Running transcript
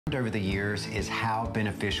Over the years is how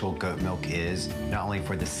beneficial goat milk is, not only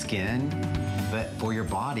for the skin, but for your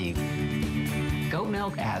body. Goat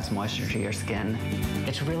milk adds moisture to your skin.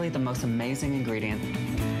 It's really the most amazing ingredient.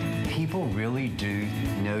 People really do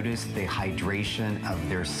notice the hydration of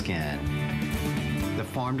their skin. The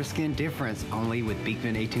farm to skin difference only with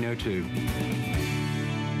Beekman 1802.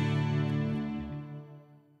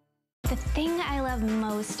 The thing I love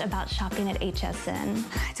most about shopping at HSN.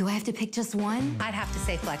 Do I have to pick just one? I'd have to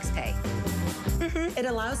say FlexPay. It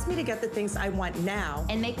allows me to get the things I want now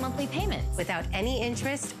And make monthly payments. Without any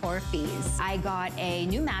interest or fees. I got a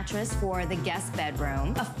new mattress for the guest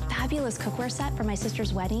bedroom. A fabulous cookware set for my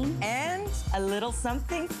sister's wedding. and a little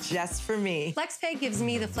something just for me. FlexPay gives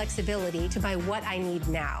me the flexibility to buy what I need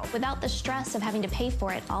now. Without the stress of having to pay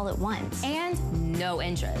for it all at once. And no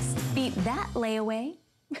interest. Beat that layaway.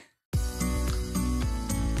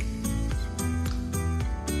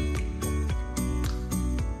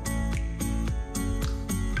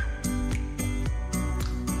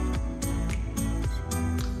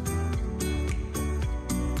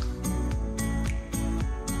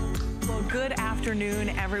 Good afternoon,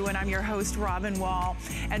 everyone. I'm your host, Robin Wall,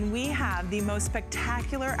 and we have the most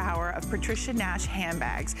spectacular hour of Patricia Nash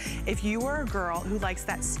handbags. If you are a girl who likes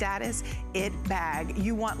that status it bag,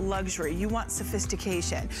 you want luxury, you want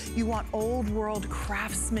sophistication, you want old world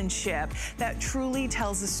craftsmanship that truly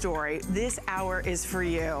tells a story, this hour is for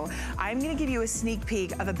you. I'm gonna give you a sneak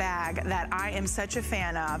peek of a bag that I am such a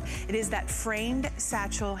fan of. It is that framed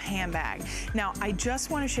satchel handbag. Now, I just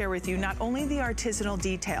wanna share with you not only the artisanal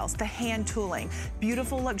details, the hand tooling,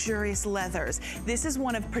 beautiful luxurious leathers. This is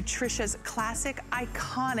one of Patricia's classic,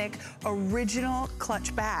 iconic, original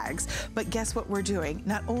clutch bags. But guess what we're doing?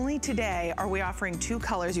 Not only today are we offering two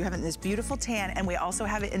colors, you have it in this beautiful tan and we also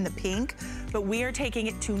have it in the pink, but we are taking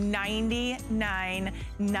it to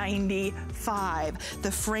 $99.95.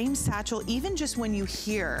 The frame satchel, even just when you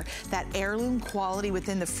hear that heirloom quality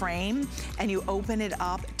within the frame and you open it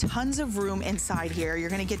up, tons of room inside here.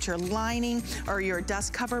 You're gonna get your lining or your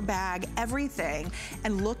dust cover bag, everything,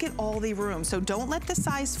 and look at all the room. So don't let the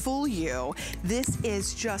size fool you. This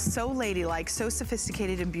is just so ladylike, so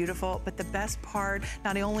sophisticated and beautiful, but the best part,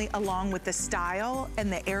 not only along with the style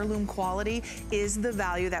and the heirloom quality, is the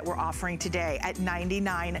value that we're offering today at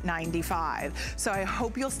 $99.95. So I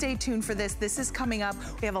hope you'll stay tuned for this. This is coming up.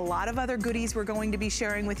 We have a lot of other goodies we're going to be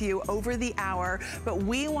sharing with you over the hour, but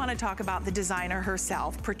we want to talk about the designer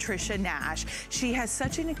herself, Patricia Nash. She has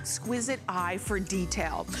such an exquisite eye for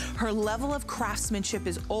detail. Her level of craftsmanship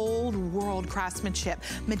is old world craftsmanship,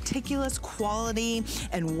 meticulous quality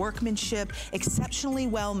and workmanship, exceptionally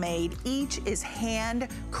well made. Each is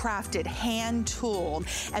handcrafted, hand tooled.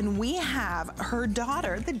 And we have her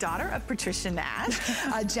daughter, the daughter of Patricia Nash,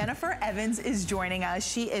 Jennifer Evans is joining us.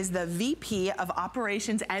 She is the VP of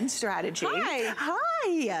Operations and Strategy. Hi. Hi.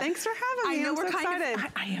 Thanks for having me. I know we're so kind excited.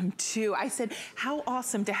 of, I am too. I said, how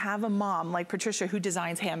awesome to have a mom like Patricia who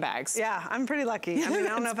designs handbags. Yeah, I'm pretty lucky. I mean, I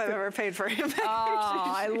don't know if I've ever paid for him. Oh,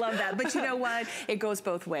 I love that. But you know what? It goes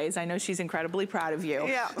both ways. I know she's incredibly proud of you.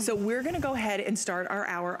 Yeah. So we're going to go ahead and start our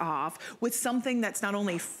hour off with something that's not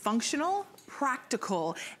only functional,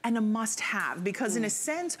 practical, and a must-have, because in a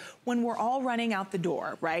sense, when we're all running out the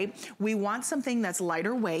door, right, we want something that's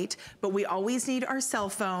lighter weight, but we always need our cell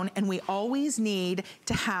phone and we always need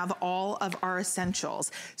to have all of our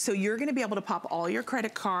essentials. So you're gonna be able to pop all your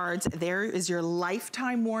credit cards. There is your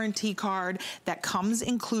lifetime warranty card that comes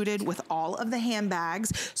included with all of the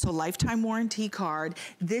handbags. So lifetime warranty card.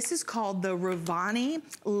 This is called the Ravani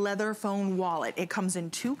Leather Phone Wallet. It comes in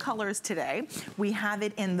two colors today. We have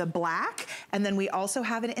it in the black, and then we also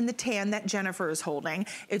have it in the tan that Jennifer is holding.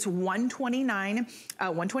 It's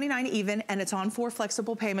 $129 even, and it's on 4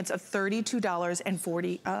 flexible payments of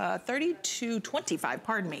 $32.25,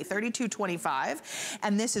 pardon me, $32.25.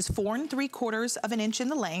 And this is 4 3/4 of an inch in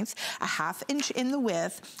the length, a 1/2 inch in the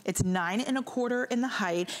width. It's 9 1/4 in the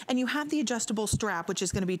height, and you have the adjustable strap, which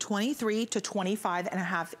is gonna be 23 to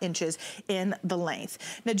 25.5 inches in the length.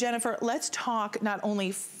 Now, Jennifer, let's talk not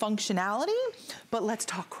only functionality, but let's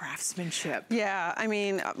talk craftsmanship. Yeah, I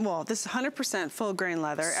mean, well, this is 100% full grain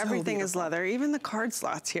leather. So Everything is beautiful. leather. Even the card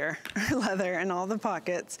slots here are leather and all the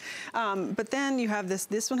pockets. But then you have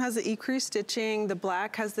this one has the ecru stitching. The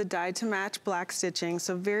black has the dyed to match black stitching.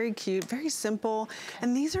 So very cute, very simple.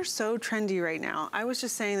 And these are so trendy right now. I was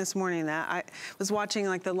just saying this morning that I was watching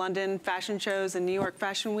like the London fashion shows and New York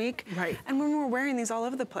Fashion Week. Right. And when we're wearing these all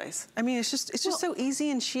over the place. I mean, it's just so easy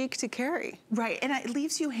and chic to carry. Right, and it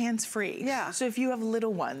leaves you hands-free. Yeah. So if you have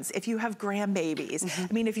little ones, if you have grandbabies.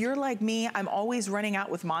 I mean, if you're like me, I'm always running out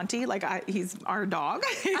with Monty, like he's our dog.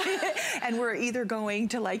 And we're either going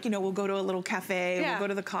to like, you know, we'll go to a little cafe, we'll go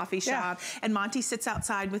to the coffee shop, and Monty sits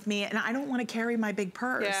outside with me, and I don't want to carry my big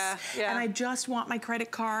purse. And I just want my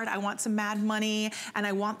credit card, I want some mad money, and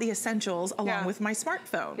I want the essentials along with my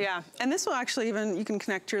smartphone. And this will actually even, you can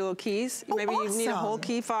connect your little keys. Maybe you need a whole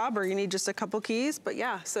key fob, or you need just a couple keys, but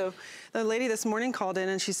so the lady this morning called in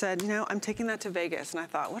and she said, you know, I'm taking that to Vegas. And I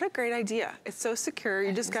thought, what a great idea. It's so secure,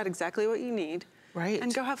 you just got exactly what you need.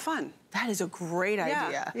 And go have fun. That is a great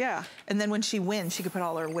idea. And then when she wins, she could put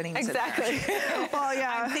all her winnings in there. Well,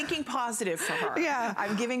 I'm thinking positive for her.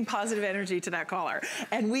 I'm giving positive energy to that caller.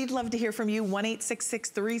 And we'd love to hear from you,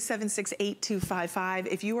 1-866-376-8255.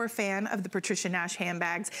 If you are a fan of the Patricia Nash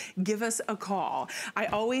handbags, give us a call. I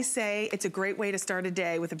always say it's a great way to start a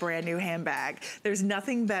day with a brand new handbag. There's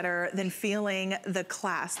nothing better than feeling the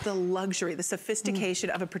class, the luxury, the sophistication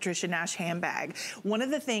of a Patricia Nash handbag. One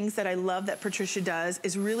of the things that I love that Patricia does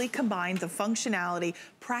is really combine the functionality,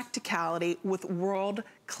 practicality with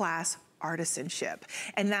world-class artisanship.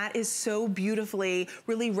 And that is so beautifully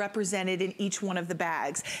really represented in each one of the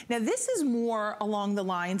bags. Now this is more along the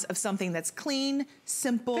lines of something that's clean,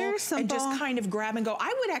 simple, and just kind of grab and go.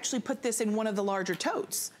 I would actually put this in one of the larger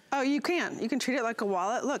totes. Oh, you can. You can treat it like a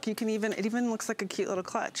wallet. Look, you can even, it even looks like a cute little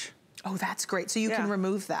clutch. Oh, that's great. So you can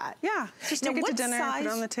remove that. Just take it to dinner, put it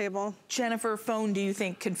on the table. Jennifer, phone do you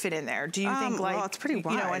think can fit in there? Do you think like, well, it's pretty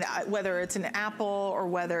wide. You know, whether it's an Apple or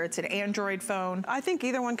whether it's an Android phone? I think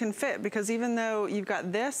either one can fit, because even though you've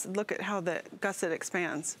got this, look at how the gusset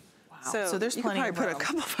expands. So there's plenty of room. You could probably put a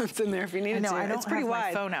couple phones in there if you needed to. I don't have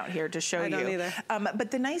my phone out here to show you. I don't either. But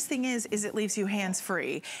the nice thing is it leaves you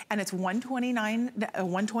hands-free, and it's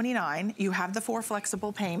 $129. You have the 4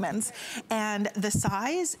 flexible payments, and the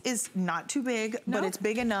size is not too big, but it's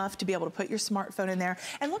big enough to be able to put your smartphone in there.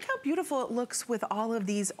 And look how beautiful it looks with all of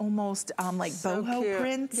these almost like boho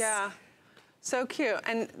prints. So cute.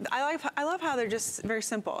 And I love how they're just very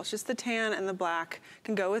simple. It's just the tan and the black,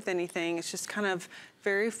 can go with anything. It's just kind of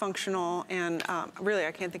very functional, and really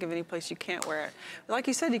I can't think of any place you can't wear it. Like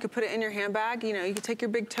you said, you could put it in your handbag. You know, you could take your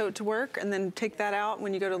big tote to work and then take that out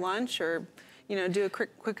when you go to lunch, or you know, do a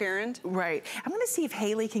quick errand. Right. I'm gonna see if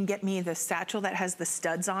Haley can get me the satchel that has the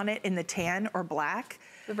studs on it in the tan or black.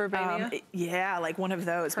 The Verbania? Yeah, like one of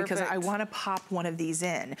those, because I want to pop one of these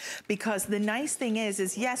in. Because the nice thing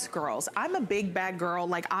is yes, girls, I'm a big bag girl.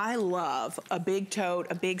 Like, I love a big tote,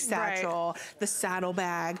 a big satchel, the saddle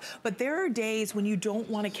bag. But there are days when you don't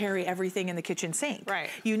want to carry everything in the kitchen sink.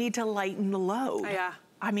 You need to lighten the load.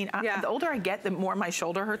 I mean, the older I get, the more my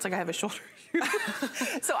shoulder hurts. Like, I have a shoulder issue.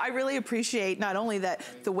 So I really appreciate not only that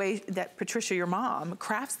the way that Patricia, your mom,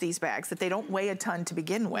 crafts these bags, that they don't weigh a ton to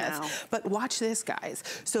begin with, but watch this, guys.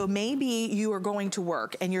 So maybe you are going to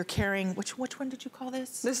work and you're carrying, which one did you call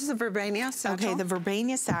this? This is a Verbania satchel. Okay, the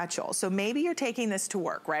Verbania satchel. So maybe you're taking this to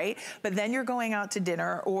work, right? But then you're going out to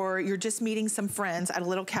dinner, or you're just meeting some friends at a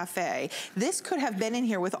little cafe. This could have been in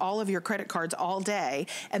here with all of your credit cards all day,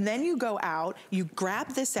 and then you go out, you grab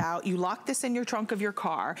this out, you lock this in your trunk of your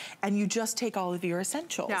car, and you just take all of your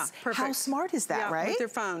essentials. Perfect. How smart is that, right? With your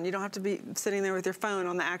phone. You don't have to be sitting there with your phone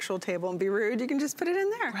on the actual table and be rude. You can just put it in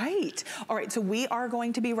there. Right. All right, so we are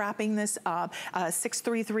going to be wrapping this up.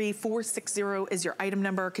 633-460 is your item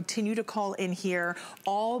number. Continue to call in here.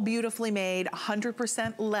 All beautifully made,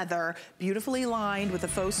 100% leather, beautifully lined with a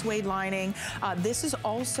faux suede lining. This is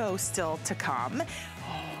also still to come.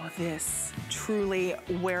 This truly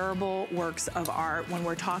wearable works of art when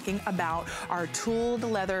we're talking about our tooled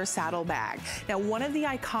leather saddle bag. Now, one of the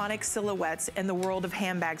iconic silhouettes in the world of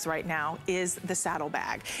handbags right now is the saddle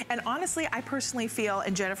bag. And honestly, I personally feel,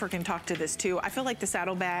 and Jennifer can talk to this too, I feel like the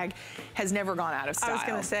saddle bag has never gone out of style. I was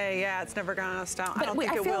gonna say, yeah, it's never gone out of style. But I don't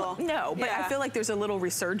think it will. No, but I feel like there's a little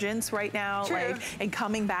resurgence right now, and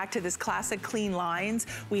coming back to this classic clean lines.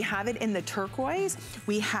 We have it in the turquoise,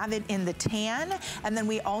 we have it in the tan, and then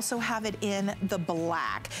we also have it in the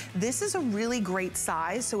black. This is a really great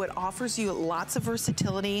size, so it offers you lots of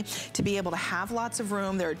versatility to be able to have lots of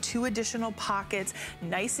room. There are 2 additional pockets,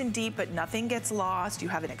 nice and deep, but nothing gets lost. You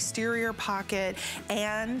have an exterior pocket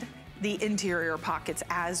and the interior pockets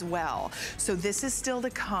as well. So this is still to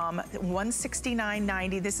come,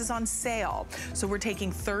 $169.90. This is on sale. So we're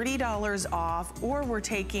taking $30 off, or we're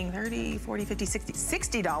taking 30, 40, 50, 60,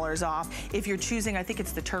 $60 off if you're choosing, I think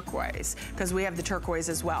it's the turquoise, because we have the turquoise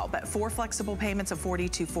as well. But 4 flexible payments of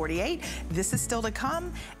 $42.48. This is still to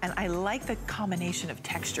come, and I like the combination of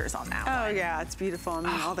textures on that one. Oh yeah, it's beautiful. I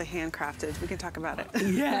mean, all the handcrafted. We can talk about it.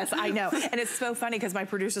 Yes, I know. And it's so funny because my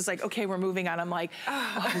producer's like, okay, we're moving on. I'm like,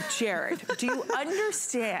 oh, Jerry, Jared, do you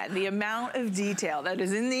understand the amount of detail that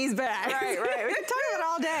is in these bags? Right. We can talk about it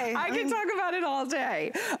all day. I can talk about it all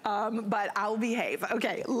day, but I'll behave.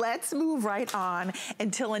 Okay, let's move right on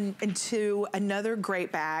into another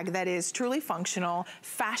great bag that is truly functional,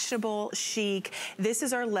 fashionable, chic. This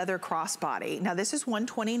is our leather crossbody. Now this is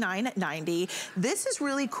 $129.90. This is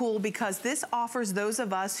really cool because this offers those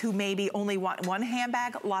of us who maybe only want one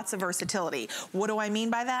handbag lots of versatility. What do I mean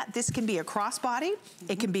by that? This can be a crossbody,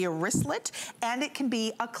 it can be a wristlet, and it can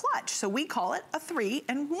be a clutch. So we call it a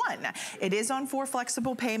 3-in-1. It is on 4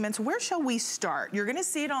 flexible payments. Where shall we start? You're gonna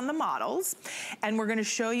see it on the models, and we're gonna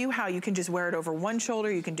show you how you can just wear it over one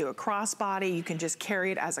shoulder, you can do a crossbody, you can just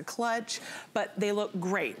carry it as a clutch, but they look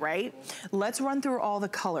great, right? Let's run through all the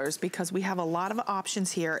colors because we have a lot of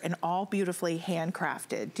options here and all beautifully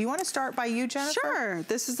handcrafted. Do you wanna start by you, Jennifer? Sure,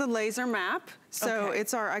 this is the laser map. So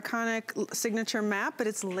it's our iconic signature map, but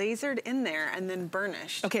it's lasered in there and then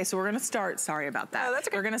burnished. Okay, so we're gonna start, sorry about that. Oh, that's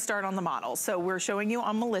okay. We're gonna start on the model. So we're showing you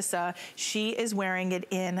on Melissa. She is wearing it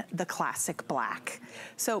in the classic black.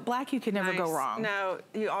 So black, you can never go wrong. No,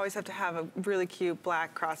 you always have to have a really cute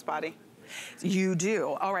black crossbody. You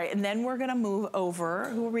do. All right, and then we're gonna move over.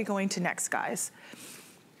 Who are we going to next, guys?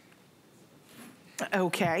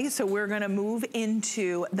 Okay, so we're gonna move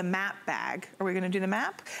into the map bag. Are we gonna do the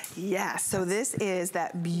map? Yes, so this is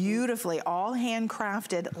that beautifully all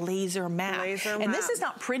handcrafted laser map. And this is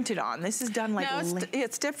not printed on, this is done like... No,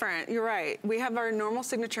 it's different, you're right. We have our normal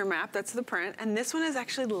signature map, that's the print, and this one is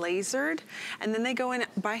actually lasered, and then they go in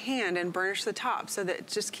by hand and burnish the top so that it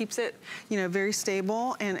just keeps it, you know, very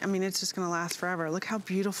stable, and I mean, it's just gonna last forever. Look how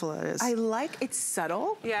beautiful it is. I like, it's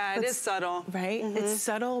subtle. Yeah, it is subtle. Right? It's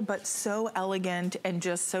subtle, but so elegant and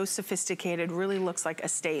just so sophisticated, really looks like a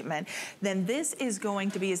statement. Then this is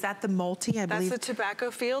going to be, is that the multi, I believe? That's the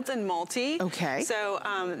tobacco fields and multi. Okay. So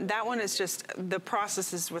that one is just, the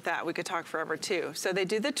processes with that, we could talk forever too. So they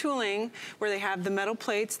do the tooling where they have the metal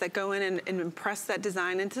plates that go in and impress that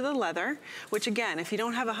design into the leather, which again, if you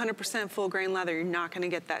don't have 100% full grain leather, you're not gonna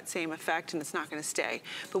get that same effect and it's not gonna stay,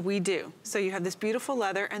 but we do. So you have this beautiful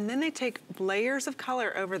leather and then they take layers of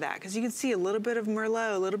color over that because you can see a little bit of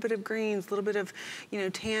Merlot, a little bit of greens, a little bit of, you know,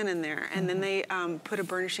 tan in there, and then they put a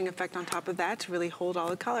burnishing effect on top of that to really hold all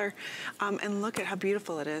the color. And look at how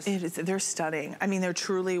beautiful it is. It is. They're stunning. I mean, they're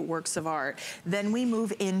truly works of art. Then we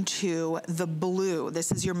move into the blue.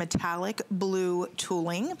 This is your metallic blue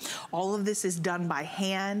tooling. All of this is done by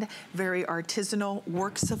hand, very artisanal,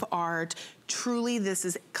 works of art. Truly, this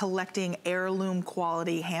is collecting heirloom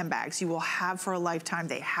quality handbags you will have for a lifetime.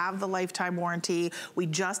 They have the lifetime warranty. We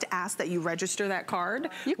just ask that you register that card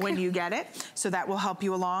when you get it, so that will help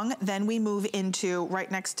you along. Then we move into,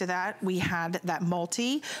 right next to that, we had that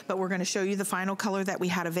multi, but we're gonna show you the final color that we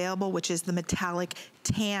had available, which is the metallic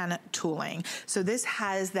tan tooling. So this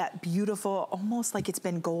has that beautiful, almost like it's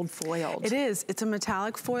been gold foiled. It is. It's a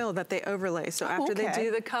metallic foil that they overlay. So after they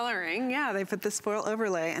do the coloring, they put this foil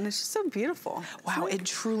overlay, and it's just so beautiful. Wow, it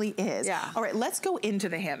truly is. Yeah. All right, let's go into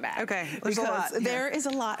the handbag. Okay, because there is a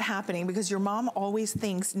lot happening because your mom always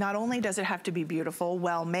thinks not only does it have to be beautiful,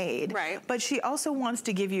 well made, but she also wants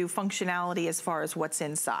to give you functionality as far as what's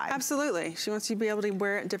inside. Absolutely. She wants you to be able to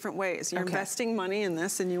wear it different ways. You're investing money in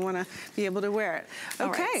this and you want to be able to wear it.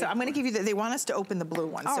 Okay. Right, so I'm going to give you they want us to open the blue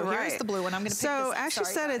one. So here's the blue one. I'm going to pick this up. So as she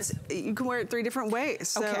said, you can wear it 3 different ways.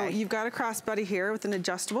 So you've got a crossbody here with an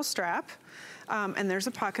adjustable strap. And there's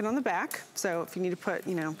a pocket on the back. So if you need to put,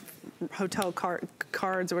 you know, hotel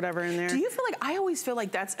cards or whatever in there. Do you feel like, I always feel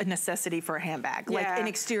like that's a necessity for a handbag, like an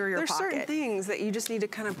exterior pocket. There's certain things that you just need to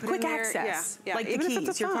kind of put in there. Quick access. Yeah. Like even the keys, if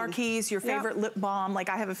it's a your car keys, your favorite lip balm. Like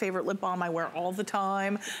I have a favorite lip balm I wear all the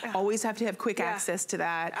time. Always have to have quick access to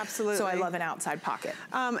that. Absolutely. So I love an outside pocket.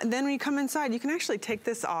 And then when you come inside, you can actually take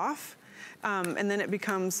this off. And then it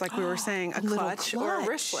becomes, like we were saying, a clutch or a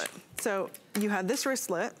wristlet. So you have this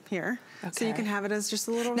wristlet here, so you can have it as just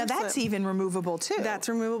a little wristlet. Now that's even removable too. That's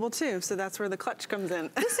removable too, so that's where the clutch comes in.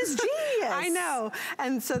 This is genius. I know.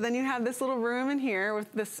 And so then you have this little room in here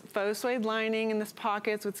with this faux suede lining and this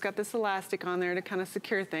pocket, so it's got this elastic on there to kind of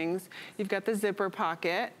secure things. You've got the zipper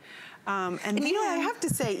pocket. And you know, I have to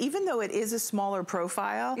say, even though it is a smaller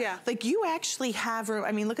profile, like you actually have room.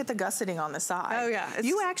 I mean, look at the gusseting on the side. Oh yeah.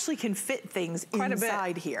 You actually can fit things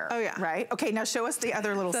inside here. Oh yeah. Right? Okay, now show us the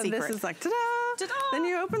other little secret. So this is like, ta-da! Ta-da! Then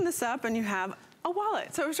you open this up and you have a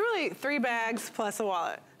wallet. So it's really 3 bags plus a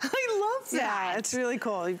wallet. I love that. Yeah, it's really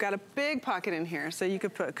cool. You've got a big pocket in here, so you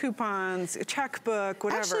could put coupons, a checkbook,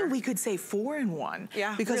 whatever. Actually, we could say 4 in 1.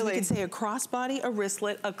 Yeah, because we could say a crossbody, a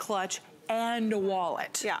wristlet, a clutch, and a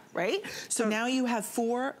wallet. Yeah. Right? So now you have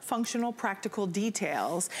 4 functional, practical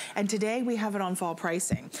details, and today we have it on fall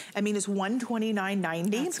pricing. I mean, it's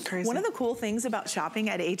 $129.90. That's crazy. One of the cool things about shopping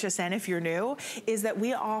at HSN, if you're new, is that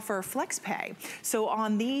we offer flex pay. So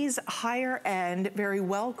on these higher end, very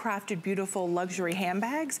well-crafted, beautiful luxury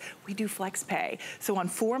handbags, we do flex pay. So on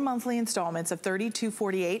 4 monthly installments of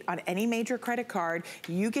 $32.48 on any major credit card,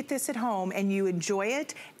 you get this at home and you enjoy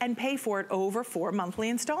it and pay for it over 4 monthly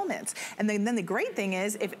installments. And then the great thing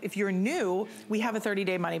is, if you're new, we have a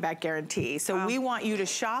 30-day money-back guarantee. So we want you to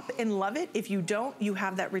shop and love it. If you don't, you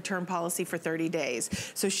have that return policy for 30 days.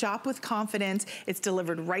 So shop with confidence. It's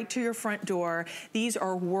delivered right to your front door. These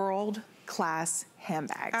are world-class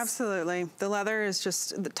handbags. Absolutely. The leather is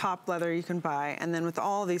just the top leather you can buy. And then with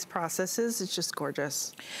all these processes, it's just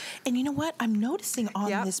gorgeous. And you know what? I'm noticing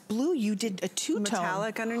on this blue, you did a two-tone.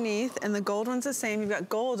 Metallic underneath, and the gold one's the same. You've got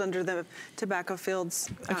gold under the Tobacco Fields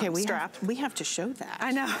strap. We have to show that.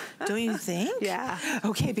 I know. Don't you think? Yeah.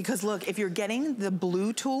 Okay, because look, if you're getting the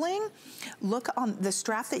blue tooling, look on the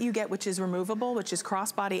strap that you get, which is removable, which is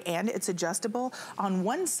crossbody and it's adjustable. On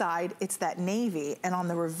one side, it's that navy, and on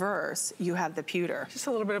the reverse, you have the pewter. Just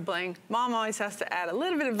a little bit of bling. Mom always has to add a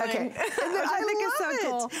little bit of bling. Okay. I think it's so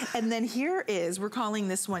cool. cool. And then here is, we're calling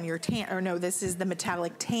this one your tan, or no, this is the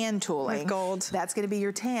metallic tan tooling. With gold. That's gonna be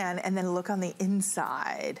your tan, and then look on the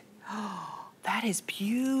inside. That is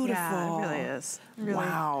beautiful. Yeah, it really is. Really.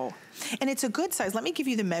 Wow. And it's a good size. Let me give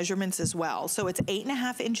you the measurements as well. So it's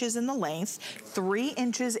 8.5 inches in the length, 3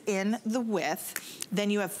 inches in the width,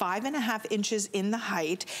 then you have 5.5 inches in the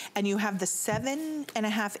height, and you have the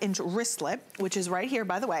 7.5-inch wristlet, which is right here,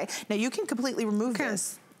 by the way. Now you can completely remove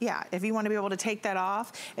this. Yeah, if you want to be able to take that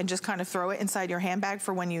off and just kind of throw it inside your handbag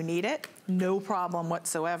for when you need it, no problem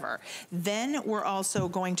whatsoever. Then we're also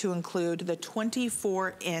going to include the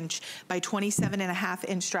 24-inch by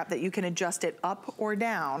 27.5-inch strap that you can adjust it up or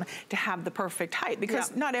down to have the perfect height,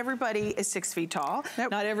 because not everybody is 6 feet tall.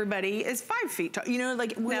 Not everybody is 5 feet tall. You know,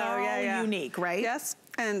 like we are all unique, right? Yes.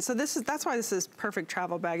 And so that's why this is perfect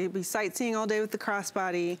travel bag. You'd be sightseeing all day with the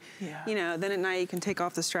crossbody. You know, then at night you can take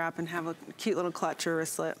off the strap and have a cute little clutch or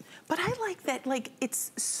wristlet. But I like that, like,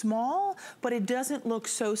 it's small, but it doesn't look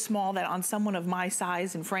so small that on someone of my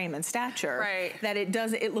size and frame and stature, that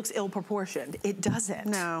it looks ill proportioned. It doesn't.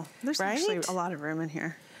 No, there's actually a lot of room in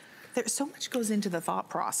here. There's so much goes into the thought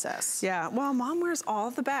process. Yeah, well, Mom wears all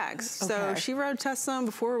of the bags. So she road tests them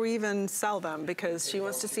before we even sell them, because she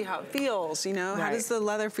wants to see how it feels, you know? How does the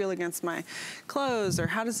leather feel against my clothes, or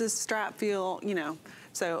how does this strap feel, you know?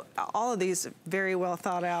 So all of these very well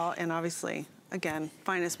thought out, and obviously, again,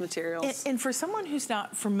 finest materials. And for someone who's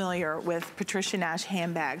not familiar with Patricia Nash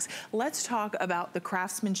handbags, let's talk about the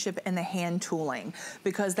craftsmanship and the hand tooling,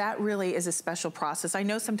 because that really is a special process. I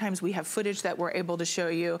know sometimes we have footage that we're able to show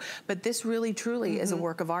you, but this really truly is a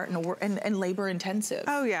work of art and labor intensive.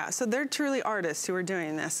 Oh yeah, so they're truly artists who are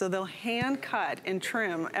doing this. So they'll hand cut and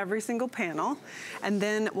trim every single panel, and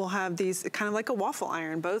then we'll have these kind of like a waffle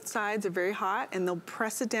iron. Both sides are very hot, and they'll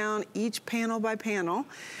press it down each panel by panel,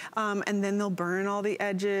 and then they'll burn all the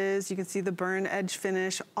edges. You can see the burn edge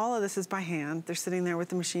finish. All of this is by hand. They're sitting there with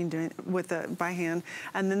the machine doing by hand.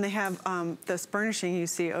 And then they have this burnishing you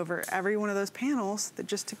see over every one of those panels,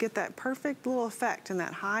 just to get that perfect little effect and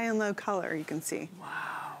that high and low color you can see. Wow.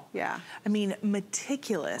 Yeah. I mean,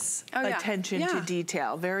 meticulous attention to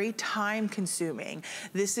detail, very time consuming.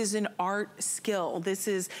 This is an art skill. This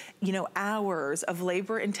is, you know, hours of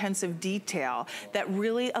labor intensive detail that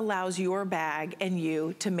really allows your bag and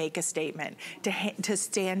you to make a statement, to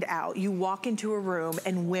stand out. You walk into a room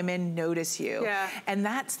and women notice you. Yeah. And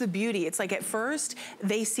that's the beauty. It's like at first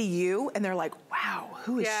they see you and they're like, wow,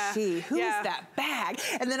 who is she? Who is that bag?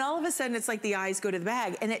 And then all of a sudden it's like the eyes go to the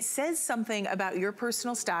bag, and it says something about your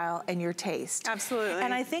personal style and your taste. Absolutely.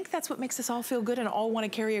 And I think that's what makes us all feel good and all want to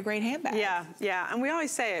carry a great handbag. Yeah, yeah. And we always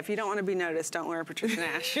say, if you don't want to be noticed, don't wear a Patricia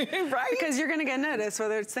Nash. Right? Because you're going to get noticed,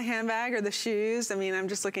 whether it's the handbag or the shoes. I mean, I'm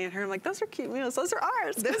just looking at her, I'm like, those are cute meals. Those are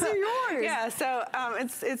ours. Those are yours. Yeah, so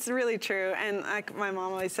it's really true. And like my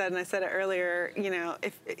mom always said, and I said it earlier, you know,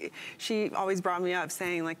 she always brought me up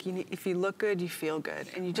saying, like, if you look good, you feel good.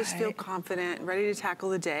 And you just feel confident, ready to tackle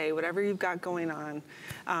the day, whatever you've got going on.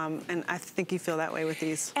 And I think you feel that way with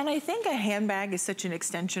these. purse. And I think a handbag is such an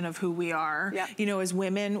extension of who we are. Yep. You know, as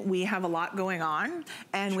women, we have a lot going on,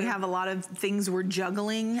 and we have a lot of things we're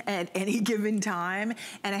juggling at any given time.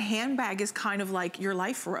 And a handbag is kind of like your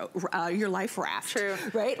life raft. True.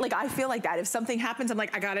 Right? Like, I feel like that. If something happens, I'm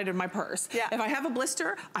like, I got it in my purse. Yeah. If I have a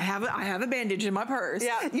blister, I have a bandage in my purse.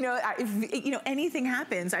 Yeah. You know, if you know, anything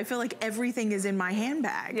happens, I feel like everything is in my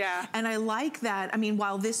handbag. Yeah. And I like that. I mean,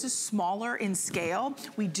 while this is smaller in scale,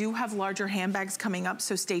 we do have larger handbags coming up,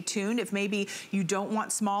 so stay tuned. If maybe you don't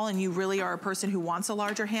want small and you really are a person who wants a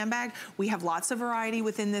larger handbag, we have lots of variety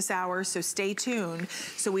within this hour, so stay tuned.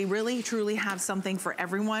 So we really, truly have something for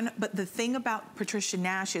everyone. But the thing about Patricia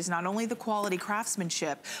Nash is not only the quality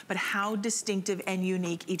craftsmanship, but how distinctive and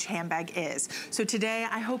unique each handbag is. So today,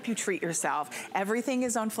 I hope you treat yourself. Everything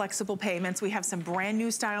is on flexible payments. We have some brand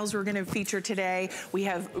new styles we're gonna feature today. We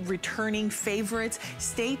have returning favorites.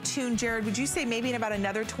 Stay tuned, Jared. Would you say maybe in about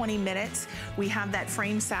another 20 minutes, we have that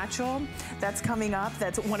frame satchel that's coming up.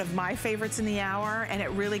 That's one of my favorites in the hour, and it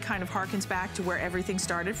really kind of harkens back to where everything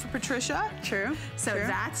started for Patricia. True. So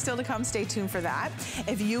that's still to come. Stay tuned for that.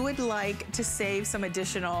 If you would like to save some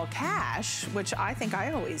additional cash, which I think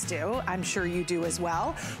I always do, I'm sure you do as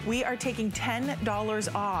well, we are taking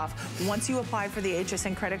 $10 off. Once you apply for the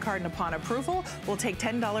HSN credit card and upon approval, we'll take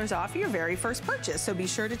 $10 off your very first purchase. So be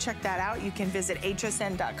sure to check that out. You can visit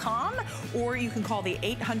hsn.com, or you can call the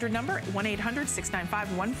 800 number,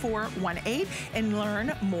 1-800-695-1418, and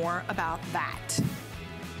learn more about that.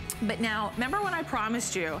 But now, remember when I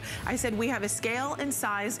promised you, I said we have a scale and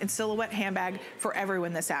size and silhouette handbag for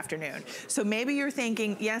everyone this afternoon. So maybe you're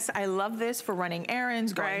thinking, yes, I love this for running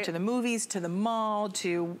errands, going to the movies, to the mall,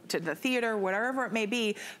 to the theater, whatever it may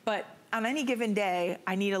be, but on any given day,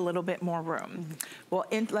 I need a little bit more room. Well,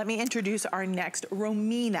 let me introduce our next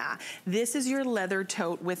Romina. This is your leather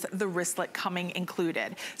tote with the wristlet coming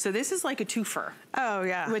included. So this is like a twofer. Oh,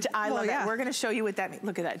 yeah. Which I love that. We're gonna show you what that means.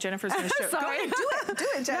 Look at that, Jennifer's gonna show. Sorry. Go ahead, do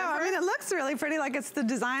it, Jennifer. No, I mean, it looks really pretty, like it's the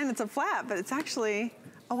design, it's a flat, but it's actually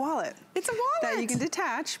a wallet. It's a wallet. That you can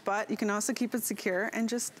detach, but you can also keep it secure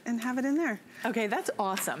and have it in there. Okay, that's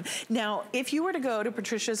awesome. Now, if you were to go to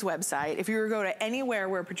Patricia's website, if you were to go to anywhere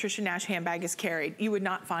where Patricia Nash handbag is carried, you would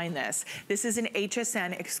not find this. This is an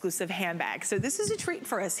HSN exclusive handbag. So this is a treat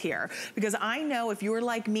for us here, because I know if you're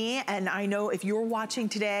like me, and I know if you're watching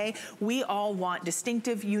today, we all want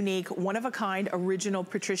distinctive, unique, one-of-a-kind, original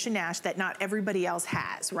Patricia Nash that not everybody else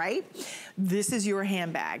has, right? This is your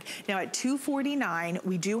handbag. Now at $249,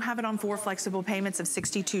 we do have it on 4 flexible payments of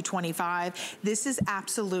 $62.25. This is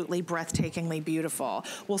absolutely breathtakingly beautiful.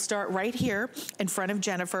 We'll start right here in front of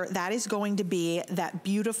Jennifer. That is going to be that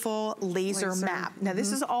beautiful laser map. Now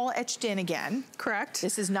this is all etched in again. Correct.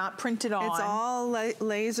 This is not printed on. It's all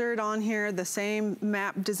lasered on here, the same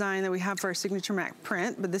map design that we have for our signature map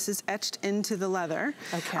print, but this is etched into the leather.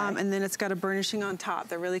 Okay. And then it's got a burnishing on top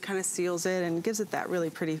that really kind of seals it and gives it that really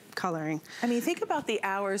pretty coloring. I mean, think about the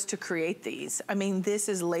hours to create these. I mean, this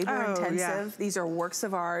is labor intensive. Yeah. These are works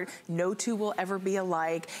of art. No two will ever be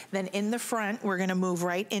alike. Then in the front, we're gonna move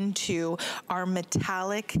right into our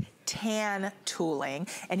metallic tan tooling.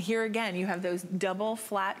 And here again, you have those double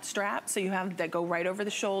flat straps, so you have that go right over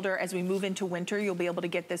the shoulder. As we move into winter, you'll be able to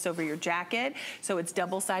get this over your jacket. So it's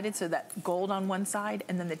double-sided, so that gold on one side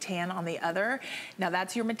and then the tan on the other. Now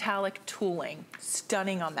that's your metallic tooling.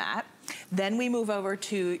 Stunning on that. Then we move over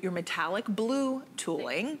to your metallic blue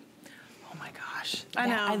tooling. Oh my gosh. I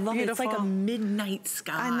know, I love beautiful. it. It's like a midnight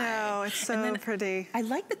sky. I know, it's so pretty. I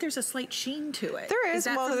like that there's a slight sheen to it. There is.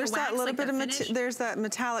 Well, there's that little bit of there's that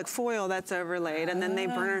metallic foil that's overlaid, and then they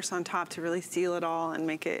burnish on top to really seal it all and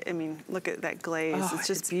make it, I mean, look at that glaze. Oh, it's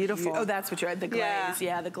just beautiful. Oh, that's what you're at, the glaze.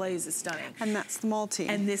 Yeah, the glaze is stunning. And that's the multi.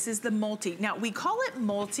 And this is the multi. Now, we call it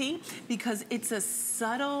multi because it's a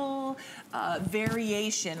subtle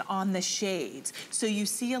variation on the shades. So you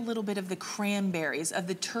see a little bit of the cranberries, of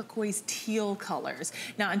the turquoise teal colors.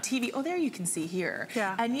 Now on TV, oh, there you can see here.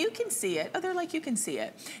 Yeah. And you can see it. Oh, they're like, you can see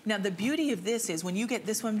it. Now the beauty of this is when you get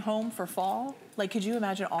this one home for fall, like, could you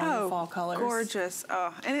imagine all the fall colors? Gorgeous.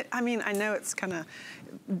 Oh, and I mean, I know it's kind of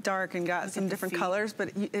dark and got some different colors,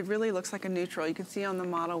 but it really looks like a neutral. You can see on the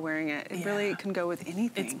model wearing it. It really can go with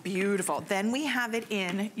anything. It's beautiful. Then we have it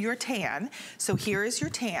in your tan. So here is your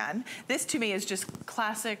tan. This to me is just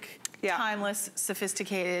classic, timeless,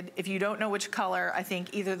 sophisticated. If you don't know which color, I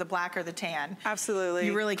think either the black or the tan. Absolutely.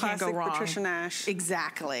 You really can't go wrong. Patricia Nash.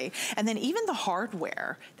 Exactly. And then even the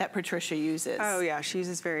hardware that Patricia uses. Oh yeah, she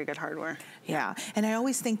uses very good hardware. Yeah, Yeah, and I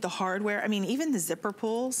always think the hardware, I mean, even the zipper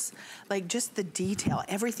pulls, like just the detail,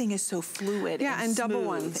 everything is so fluid. Yeah, and double smooth,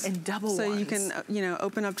 ones. And double ones. So you can, you know,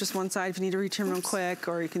 open up just one side if you need to reach in real quick,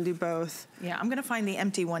 or you can do both. Yeah, I'm gonna find the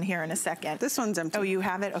empty one here in a second. This one's empty. Oh, you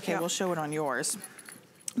have it? Okay, Yeah. we'll show it on yours.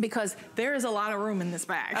 Because there is a lot of room in this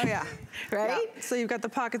bag. Oh yeah. Right? Yeah. So you've got the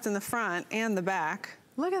pockets in the front and the back.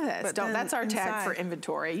 Look at this. But That's our tag inside. for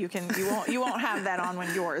inventory. You won't have that on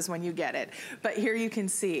when you get it. But here you can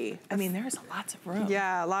see, I mean, there's lots of room.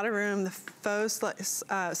 Yeah, a lot of room. The faux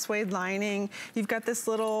suede lining. You've got this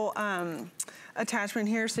little attachment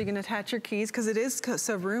here so you can attach your keys, because it is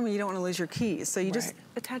so roomy, you don't want to lose your keys. So you just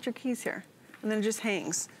attach your keys here, and then it just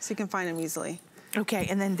hangs so you can find them easily. Okay,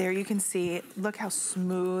 and then there you can see, look how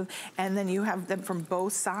smooth, and then you have them from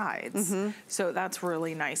both sides. So that's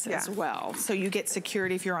really nice as well. So you get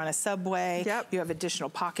security if you're on a subway. Yep. You have additional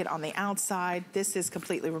pocket on the outside. This is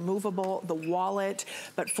completely removable, the wallet,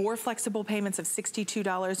 but 4 flexible payments of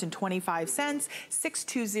 $62.25.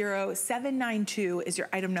 620792 is your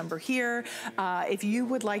item number here. If you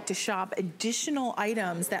would like to shop additional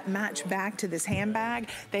items that match back to this handbag,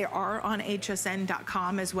 they are on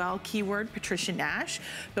hsn.com as well. Keyword Patricia Nash,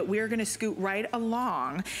 but we're gonna scoot right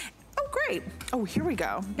along. Oh, great. Oh, here we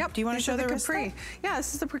go. Yep. Do you want to show the capri? Yeah,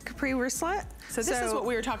 this is the capri wristlet. So this is what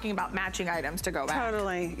we were talking about, matching items to go back.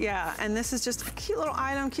 Totally, yeah. And this is just a cute little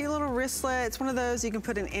item, cute little wristlet. It's one of those you can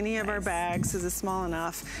put in any of our bags because it's small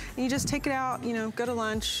enough. And you just take it out, you know, go to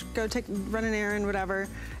lunch, run an errand, whatever.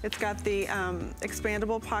 It's got the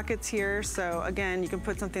expandable pockets here. So again, you can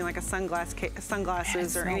put something like a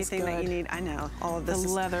sunglasses or anything that you need. I know, all of this. The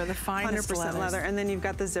leather, the finest 100% leather. And then you've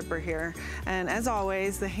got the zipper here. And as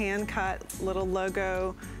always, the hand-cut little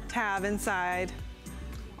logo tab inside.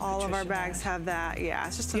 All of our bags have that. Yeah,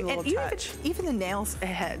 it's just a little touch. Even the nail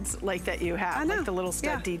heads like that you have, like the little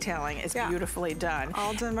stud detailing is beautifully done.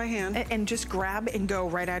 All done by hand. And just grab and go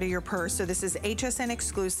right out of your purse. So this is HSN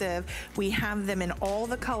exclusive. We have them in all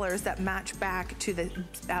the colors that match back to the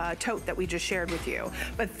tote that we just shared with you.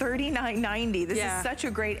 But $39.90, this is such a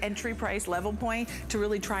great entry price level point to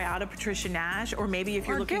really try out a Patricia Nash, or maybe if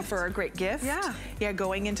you're looking for a great gift. Yeah,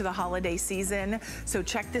 going into the holiday season. So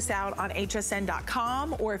check this out on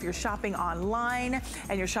hsn.com, or if you're shopping online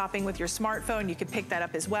and you're shopping with your smartphone, you can pick that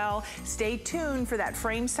up as well. Stay tuned for that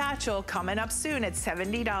frame satchel coming up soon at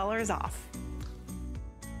 $70 off.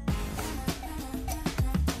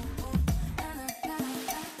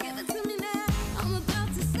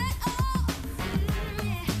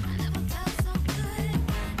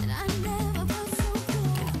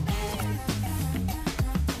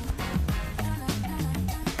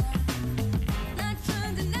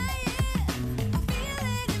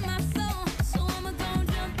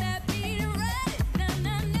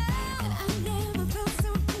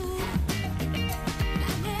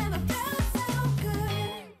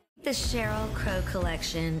 The Sheryl Crow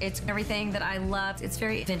collection. It's everything that I love. It's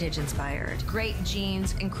very vintage inspired. Great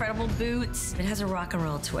jeans, incredible boots. It has a rock and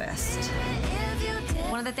roll twist.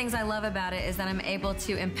 One of the things I love about it is that I'm able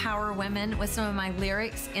to empower women with some of my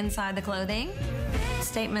lyrics inside the clothing.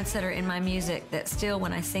 Statements that are in my music that still,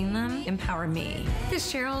 when I sing them, empower me. The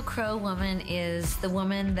Sheryl Crow woman is the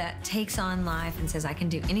woman that takes on life and says, I can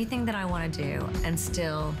do anything that I want to do and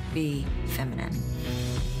still be feminine.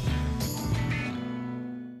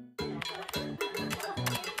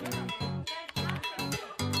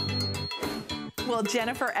 Well,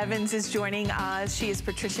 Jennifer Evans is joining us. She is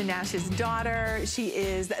Patricia Nash's daughter. She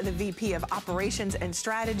is the VP of Operations and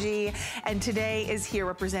Strategy, and today is here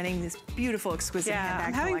representing this beautiful, exquisite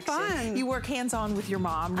handbag collection. I'm having fun. You work hands-on with your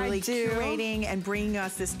mom, really curating and bringing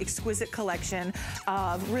us this exquisite collection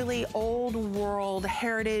of really old world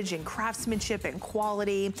heritage and craftsmanship and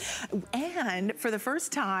quality. And for the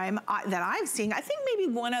first time that I've seen, I think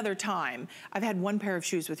maybe one other time, I've had one pair of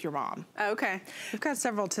shoes with your mom. Okay, we've got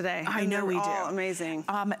several today. I know we do. Amazing.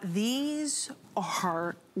 These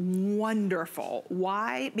are wonderful.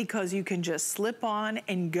 Why? Because you can just slip on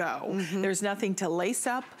and go. There's nothing to lace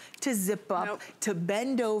up, to zip up, to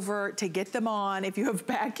bend over, to get them on. If you have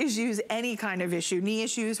back issues, any kind of issue, knee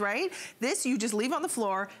issues, right? This you just leave on the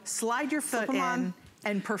floor, slide your foot in,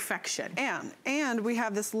 and perfection. And we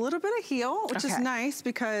have this little bit of heel, which is nice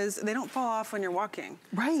because they don't fall off when you're walking.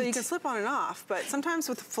 Right. So you can slip on and off, but sometimes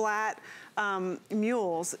with flat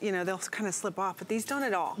mules, you know, they'll kind of slip off, but these don't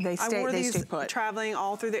at all. They stay, I wore these stay put. traveling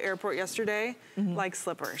all through the airport yesterday, like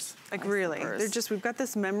slippers. Like really, they're just, we've got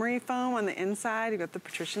this memory foam on the inside, you've got the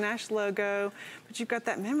Patricia Nash logo, but you've got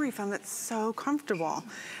that memory foam that's so comfortable.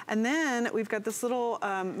 And then we've got this little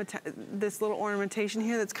ornamentation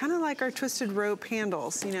here that's kind of like our twisted rope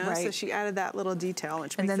handles, you know? Right. So she added that little detail,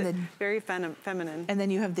 which makes it very feminine. And then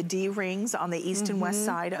you have the D rings on the east and west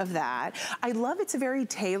side of that. I love it's a very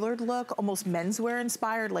tailored look, almost menswear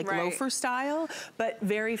inspired, like loafer style, but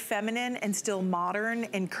very feminine and still modern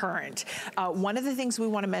and current. One of the things we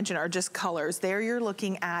want to mention are just colors. There you're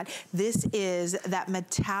looking at, this is that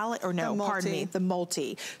metallic, or no, pardon me, the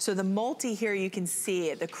multi. So the multi here, you can see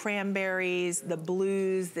it, the cranberries, the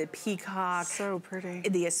blues, the peacock. So pretty.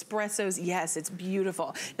 The espressos, yes, it's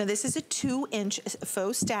beautiful. Now this is a 2-inch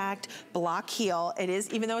faux stacked block heel. It is,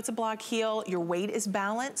 even though it's a block heel, your weight is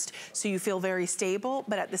balanced, so you feel very stable,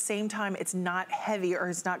 but at the same time, it's not heavy or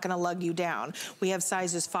it's not gonna lug you down. We have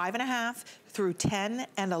sizes 5.5 through 10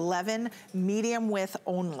 and 11, medium width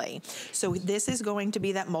only. So this is going to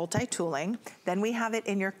be that multi-tooling. Then we have it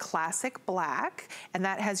in your classic black, and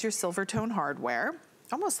that has your silver tone hardware,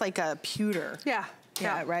 almost like a pewter. Yeah,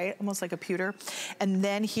 right? Almost like a pewter. And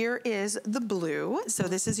then here is the blue. So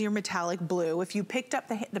this is your metallic blue. If you picked up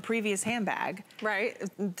the previous handbag. Right,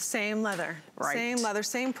 same leather. Right. Same leather,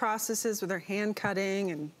 same processes with their hand cutting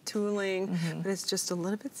and tooling, but it's just a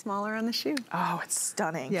little bit smaller on the shoe. Oh, it's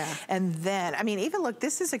stunning. Yeah. And then, I mean, even look,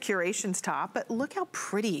 this is a Curations top, but look how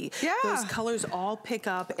pretty. Yeah. Those colors all pick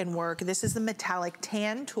up and work. This is the metallic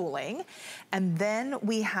tan tooling. And then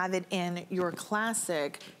we have it in your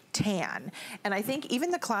classic tan. And I think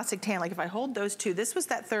even the classic tan, like if I hold those two, this was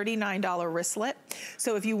that $39 wristlet.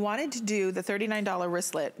 So if you wanted to do the $39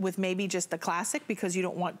 wristlet with maybe just the classic because you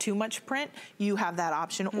don't want too much print, you have that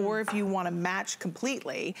option. Or if you want to match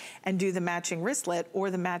completely and do the matching wristlet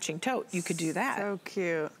or the matching tote, you could do that. So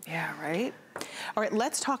cute. Yeah, right? All right,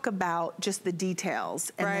 let's talk about just the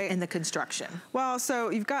details and the construction. Well, so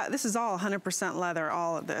you've got, this is all 100% leather,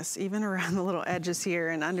 all of this, even around the little edges here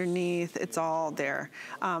and underneath, it's all there.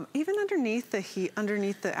 Even underneath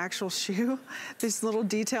the actual shoe, this little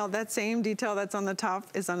detail, that same detail that's on the top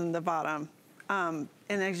is on the bottom.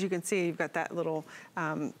 And as you can see, you've got that little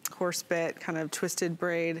horse bit, kind of twisted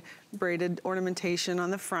braided ornamentation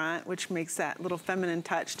on the front, which makes that little feminine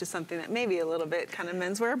touch to something that may be a little bit kind of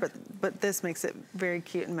menswear, but this makes it very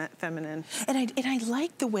cute and feminine. And I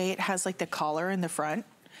like the way it has like the collar in the front.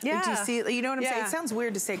 Yeah. Like, do you see, you know what I'm saying? It sounds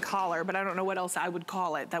weird to say collar, but I don't know what else I would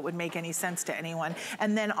call it that would make any sense to anyone.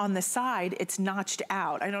 And then on the side, it's notched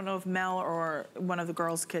out. I don't know if Mel or one of the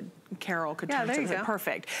girls Carol could turn something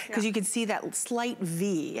perfect. Because you can see that slight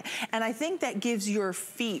V. And I think that gives your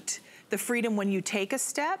feet the freedom when you take a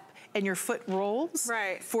step and your foot rolls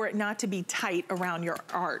for it not to be tight around your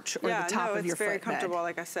arch or the top of your foot. Yeah, it's very comfortable.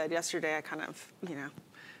 Like I said yesterday, I kind of, you know,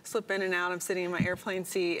 slip in and out. I'm sitting in my airplane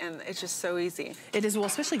seat and it's just so easy. It is, well,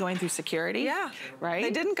 especially going through security. Yeah. Right? They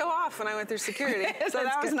didn't go off when I went through security, so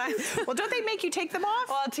that was nice. Well, don't they make you take them off?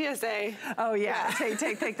 Well, TSA. Oh yeah,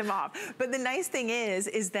 take them off. But the nice thing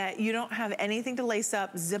is that you don't have anything to lace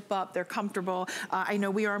up, zip up, they're comfortable. I know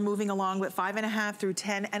we are moving along with 5.5 through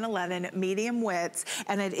 10 and 11 medium widths,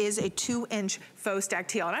 and it is a 2-inch faux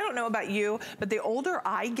stacked heel. And I don't know about you, but the older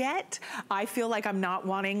I get, I feel like I'm not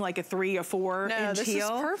wanting like a 3 or 4 inch heel. This is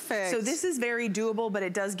perfect. So this is very doable, but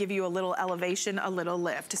it does give you a little elevation, a little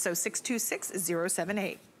lift. So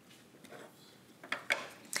 626-078.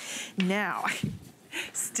 Now,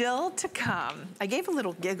 still to come, I gave a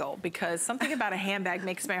little giggle because something about a handbag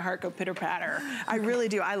makes my heart go pitter-patter. I really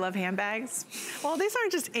do. I love handbags. Well, these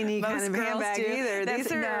aren't just any kind of handbag either.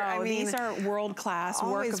 These are world-class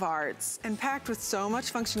work of arts. And packed with so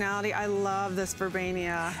much functionality. I love this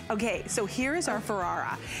Verbania. Okay, so here is our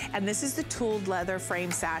Ferrara, and this is the tooled leather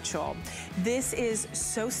frame satchel. This is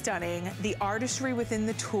so stunning. The artistry within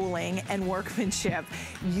the tooling and workmanship.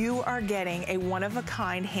 You are getting a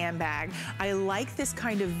one-of-a-kind handbag. I like this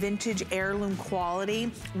kind of vintage heirloom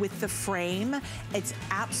quality with the frame. It's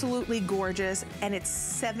absolutely gorgeous, and it's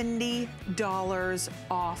 $70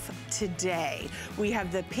 off today. We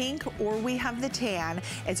have the pink or we have the tan.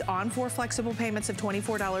 It's on 4 flexible payments of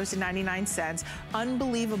 $24.99.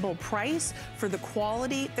 Unbelievable price for the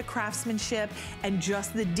quality, the craftsmanship, and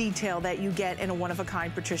just the detail that you get in a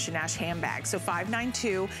one-of-a-kind Patricia Nash handbag. So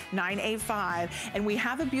 592-985, and we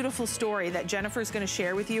have a beautiful story that Jennifer's gonna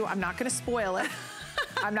share with you. I'm not gonna spoil it.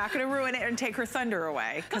 I'm not gonna ruin it and take her thunder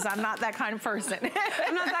away, because I'm not that kind of person.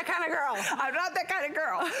 I'm not that kind of girl. I'm not that kind of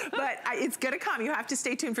girl. But it's gonna come. You have to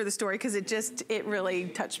stay tuned for the story, because it really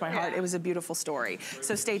touched my heart. It was a beautiful story.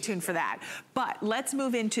 So stay tuned for that. But let's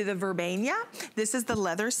move into the Verbania. This is the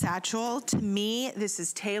leather satchel. To me, this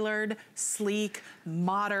is tailored, sleek,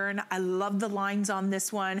 modern. I love the lines on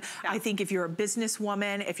this one. I think if you're a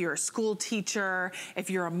businesswoman, if you're a school teacher, if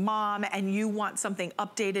you're a mom, and you want something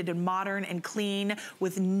updated and modern and clean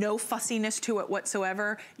with no fussiness to it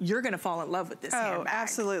whatsoever, you're gonna fall in love with this handbag.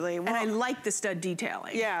 Absolutely. Well, and I like the stud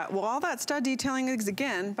detailing. Yeah, well, all that stud detailing is,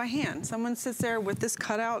 again, by hand. Someone sits there with this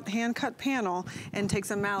cutout, hand-cut panel and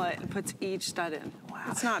takes a mallet and puts each stud in. Wow.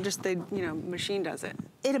 It's not just the, machine does it.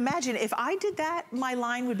 Imagine if I did that, my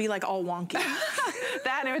line would be like all wonky.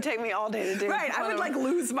 That it would take me all day to do. Right, I would like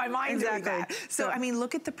lose my mind doing that. So, Yeah. I mean,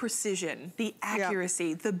 look at the precision, the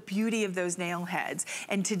accuracy, the beauty of those nail heads.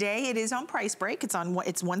 And today it is on price break. It's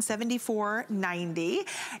 $174.90,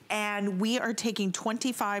 and we are taking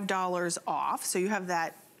 $25 off. So you have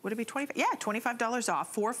that. Would it be 25? Yeah, $25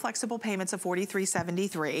 off, 4 flexible payments of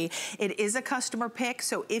 $43.73. It is a customer pick,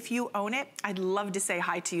 so if you own it, I'd love to say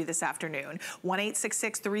hi to you this afternoon.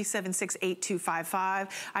 1-866-376-8255.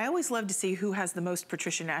 I always love to see who has the most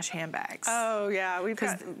Patricia Nash handbags. Oh yeah, we've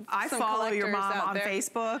got I some follow your mom collectors out on there.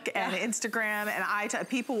 Facebook and Instagram, and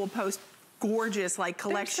people will post gorgeous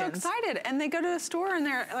collections. They're so excited, and they go to a store and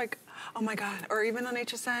they're like, oh my God, or even on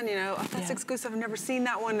HSN, oh, that's exclusive, I've never seen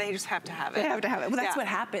that one. They just have to have it. They have to have it. Well, that's what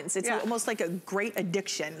happens. It's almost like a great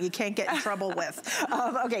addiction you can't get in trouble with.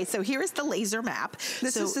 Okay, so here is the laser map.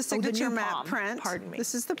 This is the signature map palm. print. Pardon me.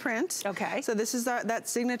 This is the print. Okay. So this is that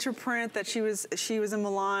signature print that she was in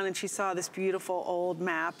Milan, and she saw this beautiful old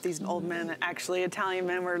map. These old men, actually Italian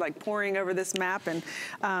men, were poring over this map, and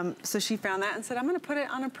so she found that and said, I'm going to put it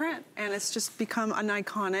on a print, and it's just become an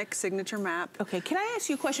iconic signature map. Okay, can I ask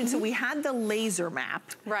you a question? So we had the laser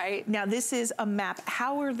map. Right. Now this is a map.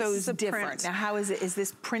 How are those different? Print. Now how is it? Is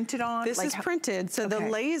this printed on? This is printed. So the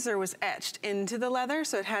laser was etched into the leather,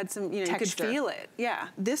 so it had some, you could feel it. Yeah.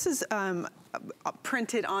 This is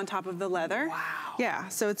printed on top of the leather. Wow. Yeah,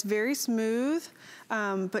 so it's very smooth.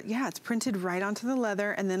 But yeah, it's printed right onto the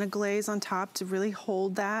leather, and then a glaze on top to really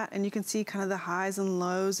hold that. And you can see kind of the highs and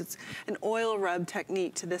lows. It's an oil rub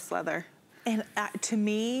technique to this leather. And to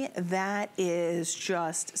me, that is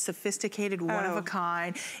just sophisticated, one of a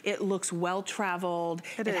kind. It looks well-traveled.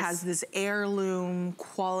 It has this heirloom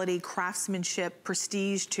quality, craftsmanship,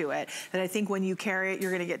 prestige to it that I think when you carry it,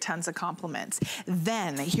 you're gonna get tons of compliments.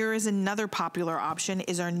 Then, here is another popular option,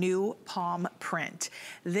 is our new palm print.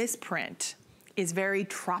 This print is very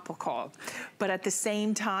tropical, but at the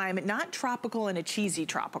same time, not tropical in a cheesy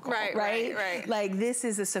tropical, right? Like this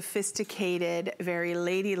is a sophisticated, very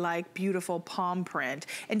ladylike, beautiful palm print.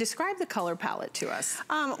 And describe the color palette to us.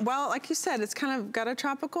 Well, like you said, it's kind of got a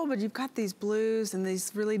tropical, but you've got these blues and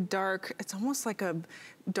these really dark, it's almost like a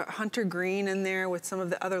hunter green in there with some of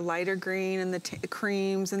the other lighter green and the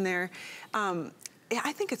creams in there. Yeah,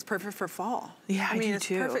 I think it's perfect for fall. Yeah, I mean, it's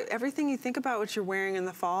perfect. Everything you think about what you're wearing in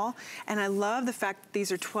the fall. And I love the fact that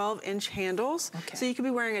these are 12-inch handles. Okay. So you could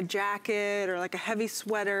be wearing a jacket or like a heavy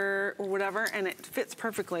sweater or whatever, and it fits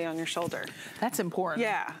perfectly on your shoulder. That's important.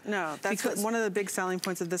 Yeah, no, that's one of the big selling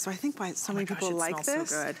points of this. So I think why so many people like this. It smells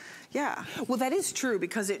so good. Yeah. Well, that is true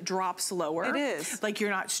because it drops lower. It is. Like you're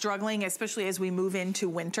not struggling, especially as we move into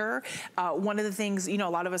winter. One of the things, a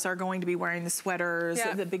lot of us are going to be wearing the sweaters,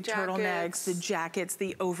 the big turtlenecks, the jackets,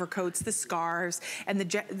 the overcoats, the scarves, and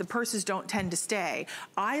the purses don't tend to stay.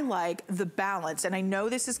 I like the balance, and I know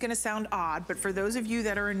this is gonna sound odd, but for those of you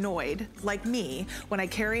that are annoyed, like me, when I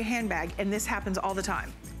carry a handbag, and this happens all the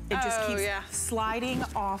time, it just keeps sliding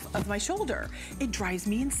off of my shoulder. It drives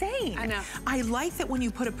me insane. I know. I like that when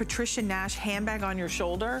you put a Patricia Nash handbag on your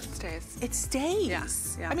shoulder, it stays. It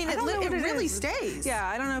stays. Yeah. I mean, it really stays. Yeah,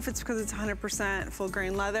 I don't know if it's because it's 100% full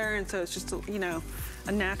grain leather, and so it's just,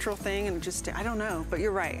 a natural thing, and I don't know, but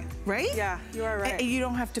you're right. Right? Yeah, you are right. And you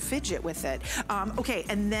don't have to fidget with it. Okay,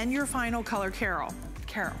 and then your final color, Carol.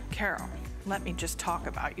 Let me just talk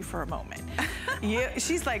about you for a moment.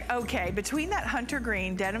 She's like, okay, between that hunter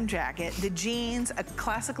green denim jacket, the jeans, a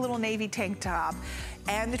classic little navy tank top,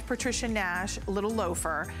 and the Patricia Nash little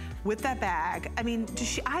loafer with that bag, I mean,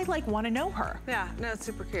 I want to know her. Yeah, no, it's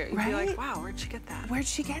super cute. You'd be like, wow, where'd she get that? Where'd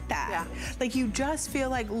she get that? Yeah. Like, you just feel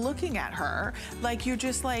like looking at her, like you're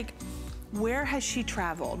just like, where has she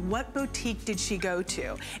traveled? What boutique did she go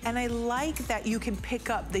to? And I like that you can pick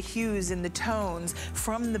up the hues and the tones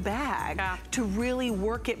from the bag to really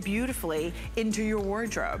work it beautifully into your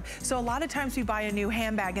wardrobe. So a lot of times we buy a new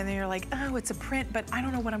handbag and then you're like, oh, it's a print, but I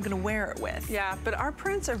don't know what I'm gonna wear it with. Yeah, but our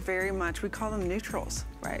prints are very much, we call them neutrals.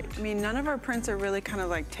 Right. I mean, none of our prints are really kind of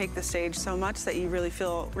like take the stage so much that you really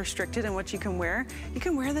feel restricted in what you can wear. You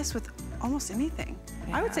can wear this with almost anything.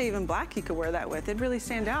 Yeah. I would say even black you could wear that with. It'd really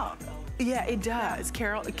stand out. Yeah, it does.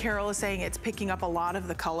 Yeah. Carol is saying it's picking up a lot of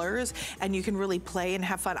the colors and you can really play and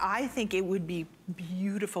have fun. I think it would be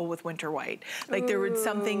beautiful with winter white. Like there would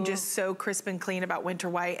something just so crisp and clean about winter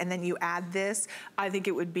white, and then you add this, I think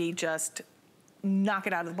it would be just knock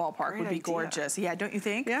it out of the ballpark. Great would be idea. Gorgeous. Yeah, don't you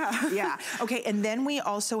think? Yeah. Yeah. Okay, and then we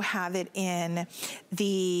also have it in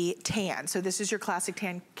the tan. So this is your classic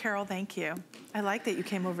tan. Carol, thank you. I like that you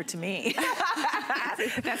came over to me.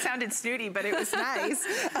 That sounded snooty, but it was nice.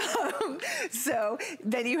 So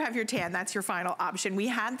then you have your tan. That's your final option. We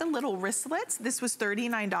had the little wristlets. This was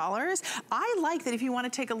 $39. I like that if you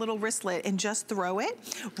want to take a little wristlet and just throw it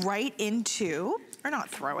right into, or not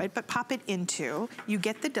throw it, but pop it into, you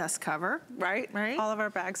get the dust cover. Right. All of our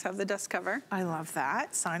bags have the dust cover. I love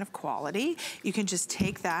that. Sign of quality. You can just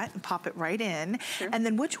take that and pop it right in. Sure. And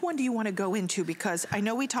then which one do you want to go into? Because I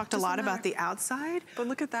know we talked a lot about the outside. But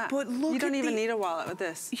look at that. But look, you don't even need a wallet with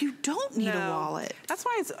this. You don't need a wallet. That's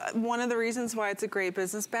why it's one of the reasons why it's a great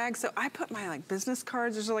business bag. So I put my business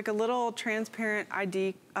cards. There's like a little transparent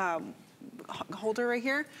ID holder right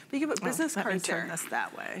here, but you can put business cards let me turn there. this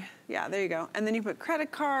that way. Yeah, there you go. And then you put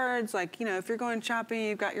credit cards, like, you know, if you're going shopping,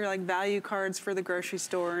 you've got your value cards for the grocery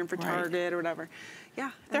store and for Target or whatever.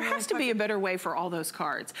 Yeah. There has to be a better way for all those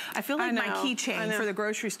cards. I feel like my keychain for the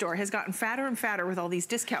grocery store has gotten fatter and fatter with all these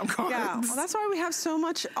discount cards. Yeah, well, that's why we have so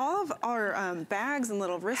much, all of our bags and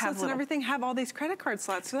little wristlets and everything have all these credit card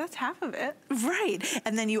slots, so that's half of it. Right,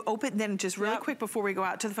 and then you open, then just really quick before we go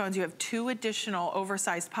out to the phones, you have 2 additional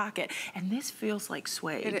oversized pocket, and this feels like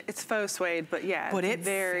suede. It's faux suede, but yeah, it's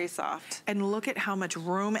very soft. And look at how much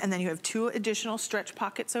room, and then you have 2 additional stretch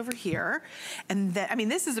pockets over here. And then, I mean,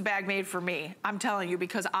 this is a bag made for me, I'm telling you,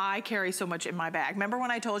 because I carry so much in my bag. Remember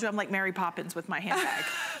when I told you I'm like Mary Poppins with my handbag?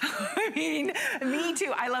 I mean, me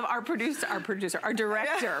too. I love our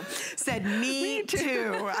director said me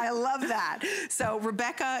too. I love that. So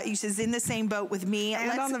Rebecca is in the same boat with me.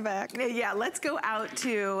 And on the back. Yeah, let's go out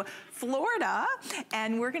to Florida,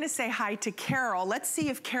 and we're gonna say hi to Carol. Let's see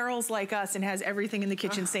if Carol's like us and has everything in the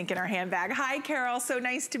kitchen sink in our handbag. Hi, Carol, so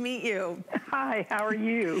nice to meet you. Hi, how are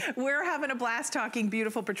you? We're having a blast talking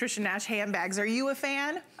beautiful Patricia Nash handbags. Are you a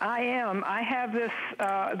fan? I am. I have this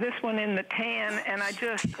one in the tan, and I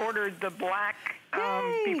just ordered the black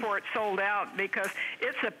before it sold out, because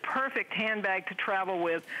it's a perfect handbag to travel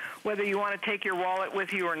with, whether you want to take your wallet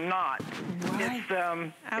with you or not. Right.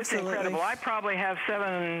 It's incredible. I probably have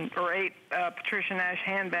 7 or 8 Patricia Nash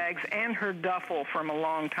handbags and her duffel from a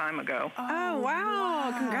long time ago. Oh,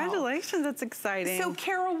 wow. Congratulations. That's exciting. So,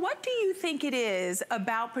 Carol, what do you think it is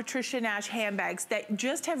about Patricia Nash handbags that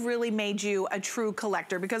just have really made you a true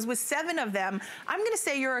collector? Because with 7 of them, I'm going to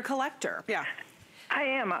say you're a collector. Yeah. I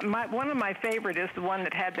am. One of my favorite is the one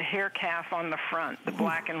that had the hair calf on the front, the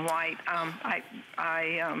black and white. I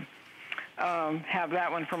have that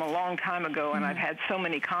one from a long time ago, and I've had so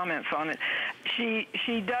many comments on it.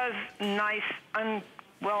 She does nice,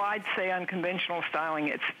 well, I'd say unconventional styling.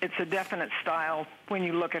 It's a definite style. When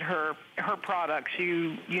you look at her products,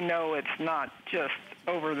 you know it's not just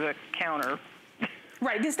over the counter.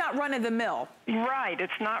 Right, it's not run-of-the-mill. Right,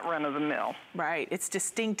 it's not run-of-the-mill. Right, it's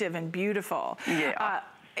distinctive and beautiful. Yeah.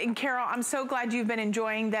 And Carol, I'm so glad you've been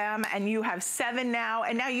enjoying them, and you have 7 now,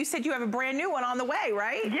 and now you said you have a brand new one on the way,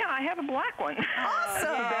 right? Yeah, I have a black one.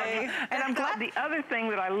 Awesome. And I'm glad. The other thing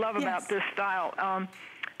that I love about this style,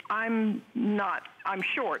 I'm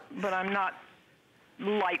short, but I'm not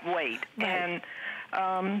lightweight. Right.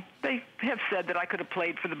 And they have said that I could have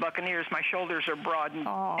played for the Buccaneers. My shoulders are broad.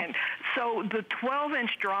 And so the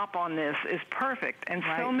 12-inch drop on this is perfect. And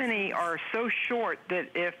so many are so short that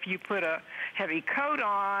if you put a heavy coat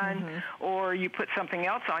on or you put something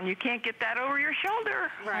else on, you can't get that over your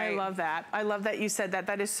shoulder. Right. I love that. I love that you said that.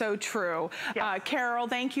 That is so true. Yeah. Carol,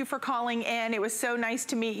 thank you for calling in. It was so nice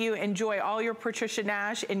to meet you. Enjoy all your Patricia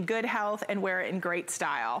Nash in good health and wear it in great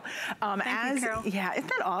style. Thank you, Carol. Yeah, isn't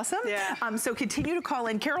that awesome? Yeah. So continue to call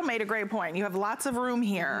in. Carol made a great point. You have lots of room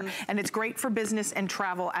here, and it's great for business and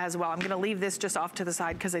travel as well. I'm going to leave this just off to the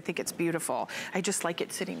side because I think it's beautiful. I just like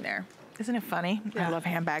it sitting there. Isn't it funny? Yeah. I love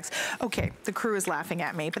handbags. Okay, the crew is laughing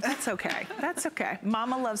at me, but that's okay. That's okay.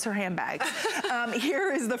 Mama loves her handbags.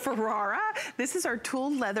 Here is the Ferrara. This is our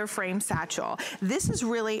tooled leather frame satchel. This is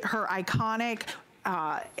really her iconic,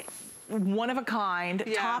 one-of-a-kind,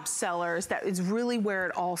 top sellers. That is really where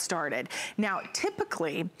it all started. Now,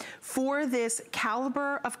 typically, for this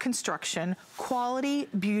caliber of construction, quality,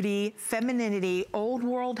 beauty, femininity, old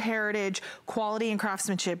world heritage, quality and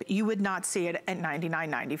craftsmanship, you would not see it at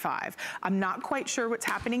 $99.95. I'm not quite sure what's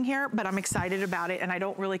happening here, but I'm excited about it, and I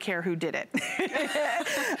don't really care who did it.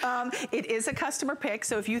 It is a customer pick,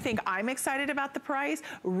 so if you think I'm excited about the price,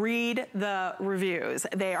 read the reviews.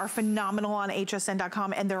 They are phenomenal on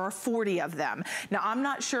hsn.com, and there are 40 of them. Now, I'm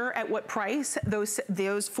not sure at what price those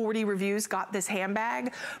 40 reviews got this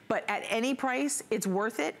handbag, but at any price, it's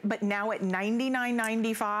worth it. But now at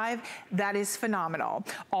 $99.95, that is phenomenal.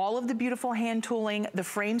 All of the beautiful hand tooling, the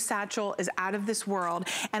frame satchel is out of this world.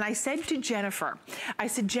 And I said to Jennifer, I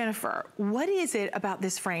said, Jennifer, what is it about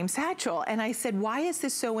this frame satchel? And I said, why is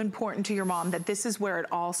this so important to your mom that this is where it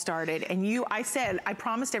all started? And I said, I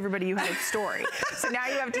promised everybody you had a story. So now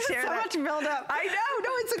you have to share that. So much build up. I know, no,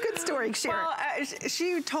 it's a good story. Share well,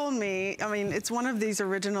 she told me, I mean, it's one of these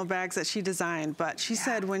original bags that she designed, but she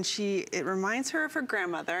said when it reminds her of her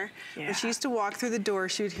grandmother. When she used to walk through the door,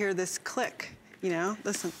 she would hear this click, you know,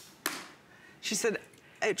 listen. She said,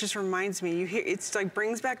 it just reminds me, it's like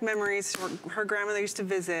brings back memories. Her grandmother used to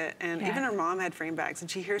visit, and even her mom had frame bags, and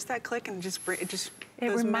she hears that click, and it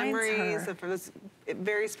those memories of those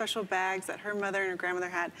very special bags that her mother and her grandmother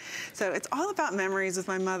had. So it's all about memories with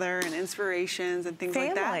my mother and inspirations and things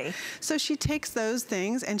like that. So she takes those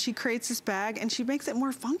things and she creates this bag and she makes it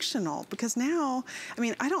more functional, because now, I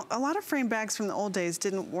mean, a lot of frame bags from the old days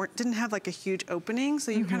didn't have like a huge opening, so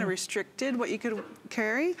you kind of restricted what you could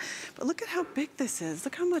carry. But look at how big this is.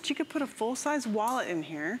 Look how much you could put a full-size wallet in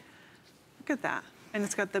here. Look at that. And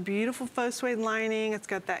it's got the beautiful faux suede lining. It's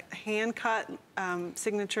got that hand-cut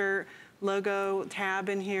signature logo tab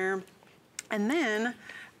in here. And then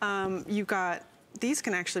you've got, these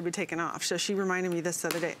can actually be taken off. So she reminded me this the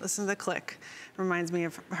other day. Listen to the click. Reminds me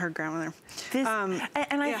of her grandmother.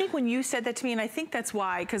 I think when you said that to me, and I think that's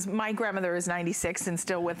why, because my grandmother is 96 and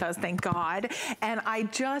still with us, thank God. And I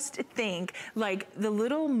just think like the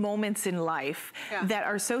little moments in life that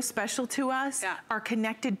are so special to us are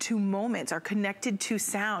connected to moments, are connected to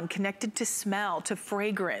sound, connected to smell, to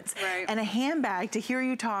fragrance. And a handbag, to hear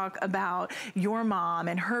you talk about your mom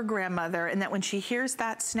and her grandmother, and that when she hears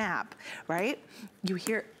that snap, right? You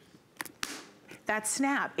hear that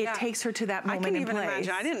snap, it takes her to that moment in place. I can even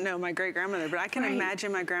imagine, I didn't know my great-grandmother, but I can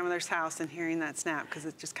imagine my grandmother's house and hearing that snap, because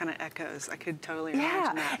it just kind of echoes. I could totally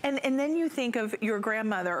imagine that. And then you think of your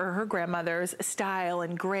grandmother or her grandmother's style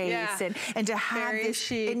and grace, and to have very this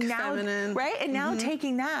chic, and now, feminine. And now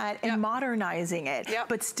taking that and modernizing it,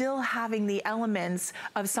 but still having the elements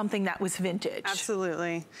of something that was vintage.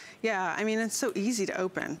 Absolutely. Yeah, I mean, it's so easy to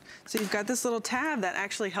open. So you've got this little tab that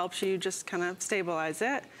actually helps you just kind of stabilize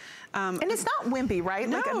it. And it's not wimpy, right?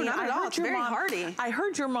 No, like, I mean, not at all. It's very hardy. I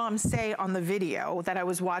heard your mom say on the video that I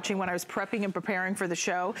was watching when I was prepping and preparing for the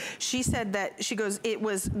show, she said that, she goes, it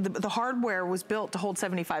was, the hardware was built to hold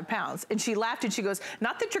 75 pounds. And she laughed and she goes,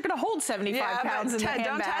 not that you're gonna hold 75 pounds in the handbag.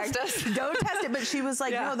 Don't test us. Don't test it, but she was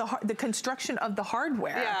like, no, the construction of the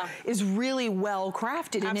hardware is really well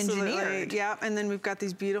crafted and engineered. Yeah, and then we've got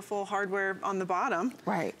these beautiful hardware on the bottom.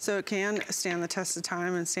 So it can stand the test of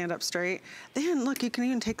time and stand up straight. Then look, you can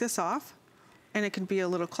even take this off, and it can be a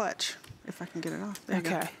little clutch, if I can get it off. There you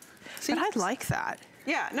go. See? But I like that.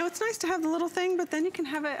 Yeah, no, it's nice to have the little thing, but then you can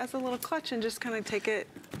have it as a little clutch and just kind of take it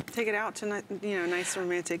out to, you know, nice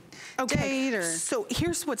romantic date. Or so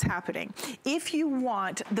here's what's happening. If you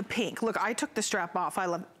want the pink, look, I took the strap off. I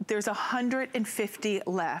love. There's 150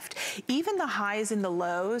 left. Even the highs and the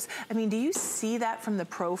lows. I mean, do you see that from the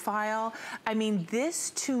profile? I mean, this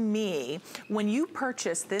to me, when you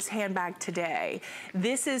purchase this handbag today,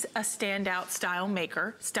 this is a standout style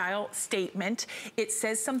maker, style statement. It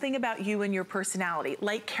says something about you and your personality.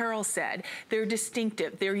 Like Carol said, they're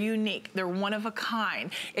distinctive, they're unique, they're one of a kind.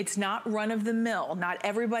 It's not run of the mill. Not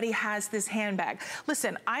everybody has this handbag.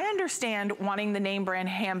 Listen, I understand wanting the name brand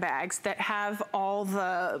handbags that have all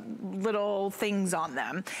the little things on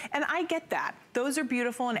them, and I get that. Those are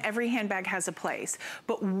beautiful, and every handbag has a place.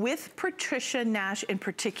 But with Patricia Nash in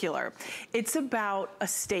particular, it's about a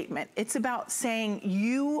statement. It's about saying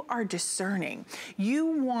you are discerning. You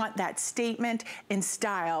want that statement in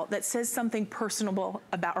style that says something personal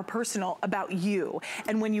about you.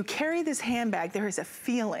 And when you carry this handbag, there is a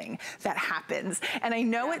feeling that happens. And I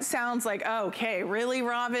know it sounds like, oh, okay, really,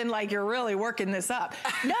 Robin? Like you're really working this up.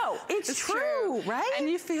 No, it's true, right? And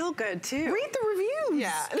you feel good too. Read the reviews.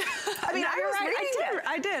 Yeah. I mean,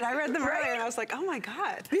 I did. I read them earlier and I was like, oh my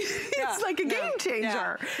God. It's like a game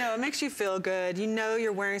changer. No, it makes you feel good. You know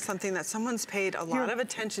you're wearing something that someone's paid a lot of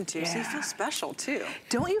attention to, so you feel special too.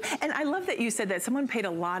 Don't you? And I love that you said that someone paid a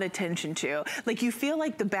lot of attention to. Like you feel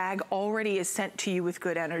like the bag already is sent to you with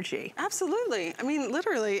good energy. Absolutely. I mean,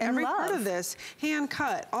 literally And every love. part of this, hand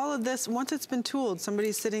cut, all of this, once it's been tooled,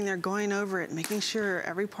 somebody's sitting there going over it, making sure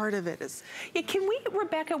every part of it is. Yeah, can we,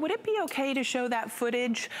 Rebecca, would it be okay to show that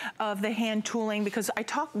footage of the hand tooling? Because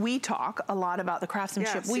we talk a lot about the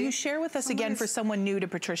craftsmanship. Will you share with us again for someone new to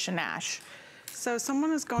Patricia Nash? So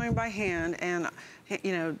someone is going by hand and,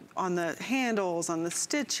 you know, on the handles, on the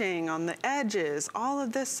stitching, on the edges, all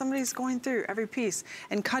of this, somebody's going through every piece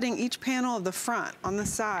and cutting each panel of the front, on the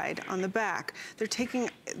side, on the back. They're taking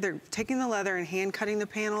the leather and hand cutting the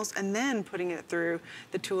panels and then putting it through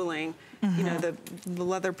the tooling, you know, the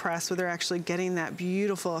leather press where they're actually getting that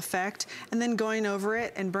beautiful effect and then going over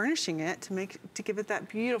it and burnishing it to give it that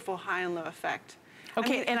beautiful high and low effect.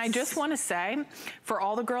 Okay, I mean, and I just want to say, for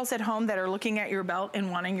all the girls at home that are looking at your belt and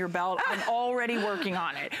wanting your belt, I'm already working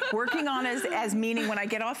on it. Working on it as meaning when I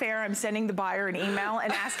get off air, I'm sending the buyer an email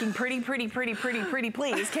and asking pretty,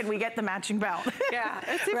 please, can we get the matching belt? Yeah,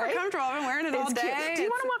 it's super comfortable. I've been wearing it all day. Cute. Do you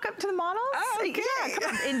want to walk up to the models? Oh, okay. Yeah,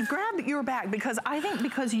 come on, and grab your bag, because I think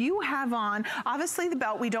because you have on, obviously the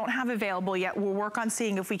belt we don't have available yet. We'll work on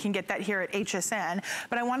seeing if we can get that here at HSN,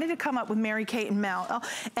 but I wanted to come up with Mary Kate and Mel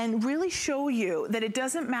and really show you that it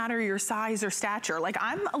doesn't matter your size or stature. Like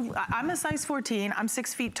I'm a size 14, I'm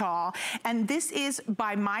 6 feet tall, and this is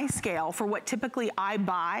by my scale for what typically I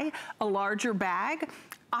buy, a larger bag.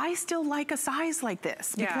 I still like a size like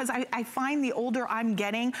this because I find the older I'm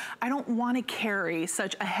getting, I don't want to carry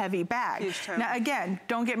such a heavy bag. Now again,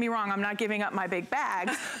 don't get me wrong, I'm not giving up my big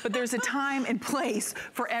bags, but there's a time and place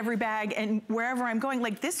for every bag, and wherever I'm going,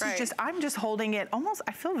 like this is just, I'm just holding it almost,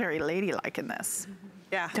 I feel very ladylike in this.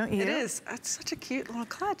 Yeah, don't you? It is. It's such a cute little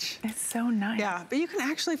clutch. It's so nice. Yeah, but you can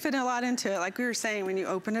actually fit a lot into it. Like we were saying, when you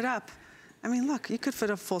open it up, I mean, look, you could fit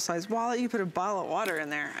a full-size wallet. You put a bottle of water in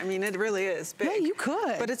there. I mean, it really is big. Yeah, you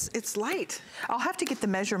could. But it's light. I'll have to get the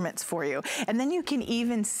measurements for you. And then you can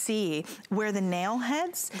even see where the nail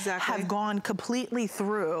heads have gone completely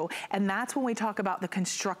through. And that's when we talk about the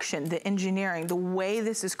construction, the engineering, the way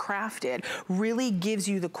this is crafted really gives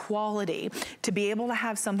you the quality to be able to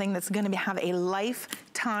have something that's going to have a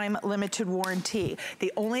lifetime limited warranty.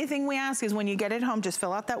 The only thing we ask is when you get it home, just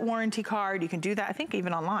fill out that warranty card. You can do that, I think,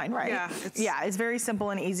 even online, right? Yeah. It's very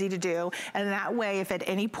simple and easy to do. And that way, if at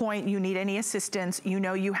any point you need any assistance, you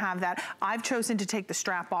know you have that. I've chosen to take the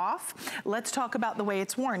strap off. Let's talk about the way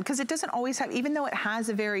it's worn, because it doesn't always have, even though it has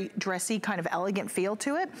a very dressy kind of elegant feel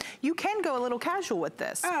to it, you can go a little casual with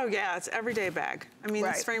this. Oh yeah, it's everyday bag. I mean,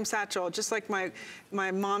 this frame satchel, just like my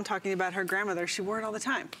mom talking about her grandmother, she wore it all the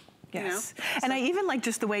time. Yes. You know? And I even like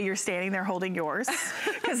just the way you're standing there holding yours,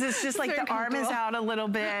 because it's just like the arm is out a little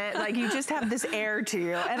bit, like you just have this air to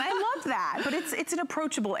you. And I love that, but it's an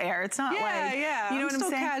approachable air. It's not like, you know what I'm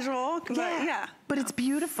saying? Casual, but but it's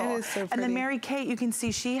beautiful. It is so pretty. And then Mary Kate, you can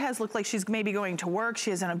see she has looked like she's maybe going to work. She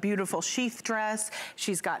has on a beautiful sheath dress.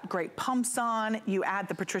 She's got great pumps on. You add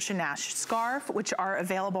the Patricia Nash scarf, which are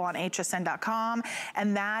available on hsn.com.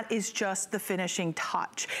 And that is just the finishing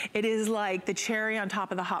touch. It is like the cherry on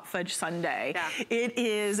top of the hot fudge sundae. It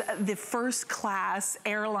is the first class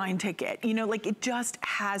airline ticket. You know, like it just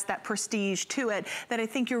has that prestige to it that I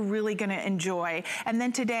think you're really gonna enjoy. And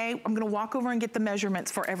then today, I'm gonna walk over and get the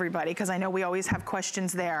measurements for everybody, because I know we always have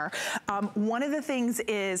questions there. One of the things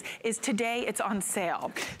is today it's on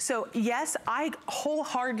sale. So yes, I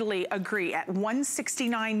wholeheartedly agree at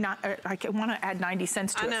 $169, I want to add 90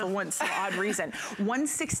 cents to it for one odd reason.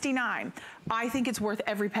 $169, I think it's worth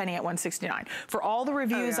every penny at $169. For all the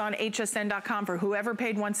reviews on hsn.com, for whoever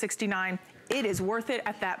paid $169, it is worth it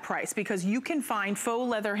at that price, because you can find faux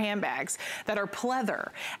leather handbags that are pleather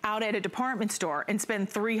out at a department store and spend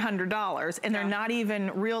 $300, and they're not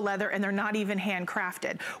even real leather, and they're not even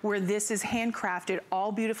handcrafted. Where this is handcrafted,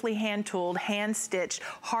 all beautifully hand tooled, hand stitched,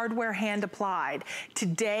 hardware hand applied.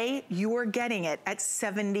 Today, you are getting it at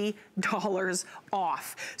 $70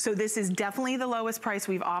 off. So this is definitely the lowest price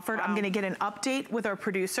we've offered. I'm gonna get an update with our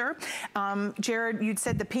producer. Jared, you'd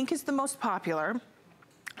said the pink is the most popular.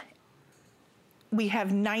 We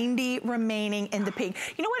have 90 remaining in the pink.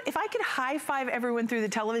 You know what? If I could high five everyone through the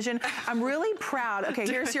television, I'm really proud. Okay,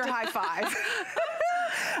 here's your high five.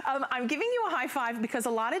 I'm giving you a high five because a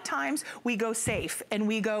lot of times we go safe and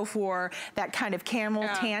we go for that kind of camel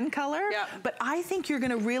tan color. But I think you're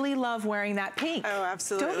gonna really love wearing that pink. Oh,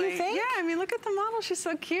 absolutely. Don't you think? Yeah, I mean, look at the model. She's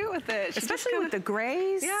so cute with it. Especially with the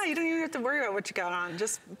grays. Yeah, you don't even have to worry about what you got on.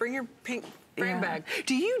 Just bring your pink frame bag.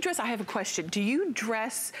 Do you dress, I have a question. Do you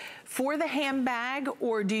dress for the handbag,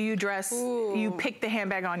 or do you dress, you pick the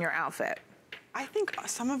handbag on your outfit? I think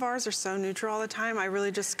some of ours are so neutral all the time. I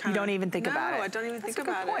really just kind of... You don't even think about it. No, I don't even think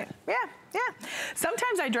about it. Yeah, yeah.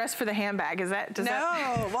 Sometimes I dress for the handbag. Is that,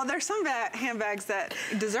 well, there's some handbags that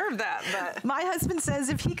deserve that, but... My husband says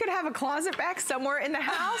if he could have a closet back somewhere in the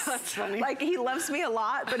house, that's funny. Like, he loves me a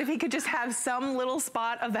lot, but if he could just have some little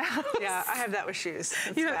spot of the house. Yeah, I have that with shoes.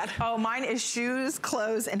 Oh, mine is shoes,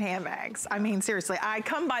 clothes, and handbags. I mean, seriously, I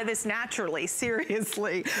come by this naturally,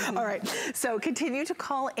 seriously. All right, so continue to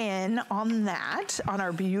call in on that, on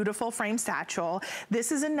our beautiful frame satchel.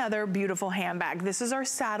 This is another beautiful handbag. This is our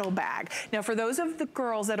saddle bag. Now, for those of the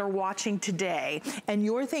girls that are watching today, and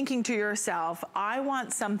you're thinking to yourself, I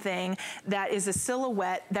want something that is a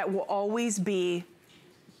silhouette that will always be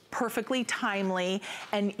perfectly timely,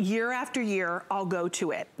 and year after year, I'll go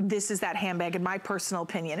to it. This is that handbag, in my personal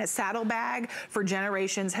opinion. A saddle bag for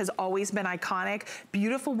generations has always been iconic.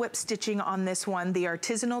 Beautiful whip stitching on this one. The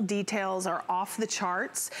artisanal details are off the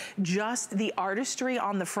charts. Just the artistry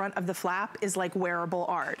on the front of the flap is like wearable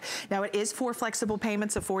art. Now, it is 4 flexible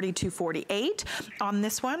payments of $42.48 on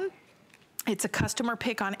this one. It's a customer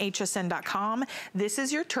pick on hsn.com. This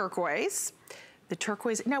is your turquoise. The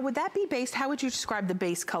turquoise. Now, would that be based, how would you describe the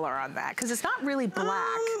base color on that? Because it's not really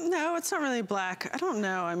black. No, it's not really black. I don't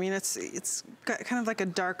know. I mean, it's got kind of like a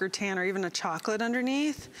darker tan or even a chocolate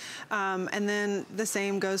underneath. And then the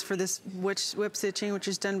same goes for this whip stitching, which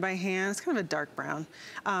is done by hand. It's kind of a dark brown.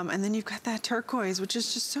 And then you've got that turquoise, which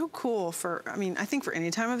is just so cool for, I mean, I think for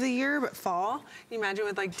any time of the year, but fall. Can you imagine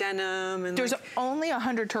with like denim and There's like, only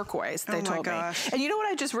 100 turquoise, they told me. And you know what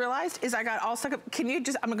I just realized is I got all stuck up. Can you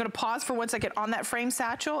just, I'm gonna pause for 1 second on that frame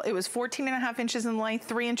satchel. It was 14.5 inches in length,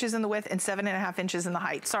 3 inches in the width, and 7.5 inches in the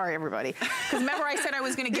height. Sorry, everybody. Because remember I said I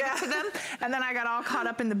was gonna give it to them, and then I got all caught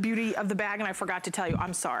up in the beauty of the bag, and I forgot to tell you,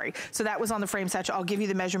 I'm sorry. So that was on the frame satchel. I'll give you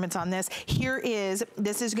the measurements on this.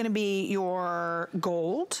 This is gonna be your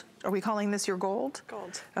gold. Are we calling this your gold?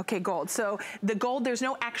 Gold. Okay, gold. So the gold, there's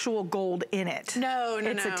no actual gold in it. No.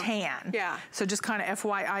 It's a tan. Yeah. So just kind of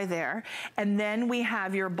FYI there. And then we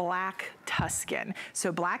have your black Tuscan.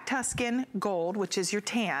 So black Tuscan, gold, which is your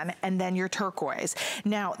tan, and then your turquoise.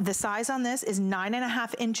 Now, the size on this is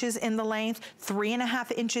 9.5 inches in the length,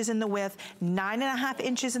 3.5 inches in the width, 9.5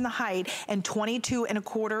 inches in the height, and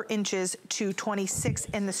 22.25 inches to 26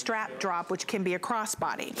 in the strap drop, which can be a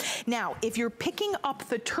crossbody. Now, if you're picking up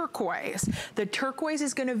the turquoise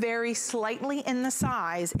is gonna vary slightly in the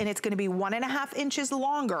size, and it's gonna be 1.5 inches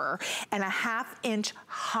longer and 1/2 inch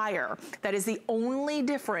higher. That is the only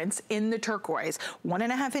difference in the turquoise.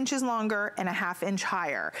 1.5 inches longer and 1/2 inch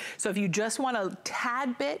higher. So if you just want a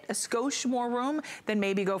tad bit, a skosh more room, then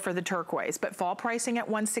maybe go for the turquoise. But fall pricing at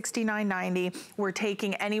 $169.90. We're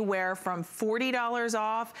taking anywhere from $40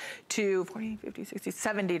 off to 40, 50, 60,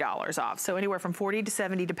 $70 off. So anywhere from 40 to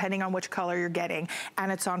 70, depending on which color you're getting,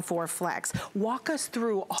 and it's on 4 flex. Walk us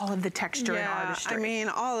through all of the texture and artistry. I mean,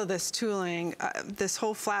 all of this tooling, this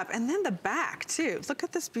whole flap, and then the back too. Look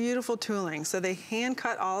at this beautiful tooling. So they hand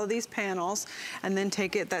cut all of these panels and then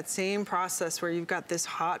take it that same process where you've got this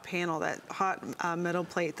hot panel, that hot metal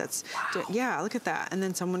plate that's, yeah, look at that. And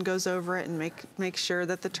then someone goes over it and make sure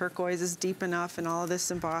that the turquoise is deep enough and all of this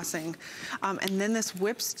embossing. And then this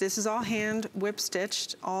this is all hand whip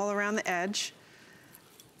stitched all around the edge.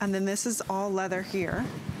 And then this is all leather here,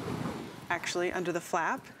 actually under the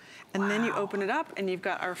flap. And then you open it up and you've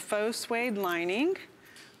got our faux suede lining,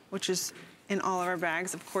 which is in all of our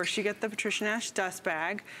bags. Of course, you get the Patricia Nash dust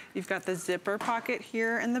bag. You've got the zipper pocket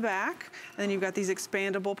here in the back. And then you've got these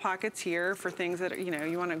expandable pockets here for things that, you know,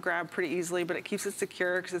 you want to grab pretty easily, but it keeps it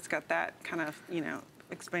secure because it's got that kind of, you know,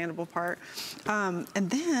 expandable part. And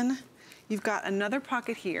then you've got another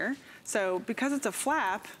pocket here. So because it's a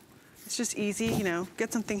flap, It's just easy, you know,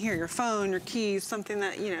 get something here, your phone, your keys, something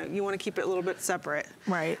that, you know, you want to keep it a little bit separate.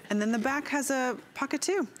 Right. And then the back has a pocket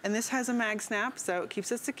too. And this has a mag snap, so it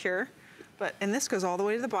keeps it secure. And this goes all the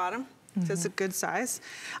way to the bottom, so it's a good size.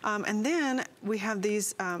 And then we have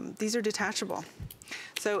these are detachable.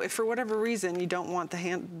 So if for whatever reason you don't want the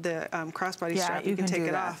crossbody strap, you can take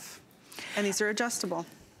it off. And these are adjustable.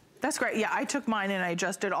 That's great. Yeah, I took mine and I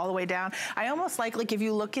adjusted all the way down. I almost like if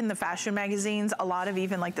you look in the fashion magazines, a lot of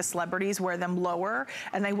even like the celebrities wear them lower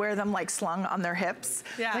and they wear them like slung on their hips.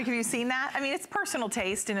 Yeah. Like, have you seen that? I mean, it's personal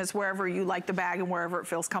taste and it's wherever you like the bag and wherever it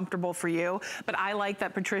feels comfortable for you. But I like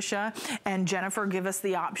that Patricia and Jennifer give us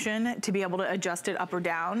the option to be able to adjust it up or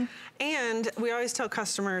down. And we always tell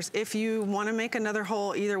customers, if you want to make another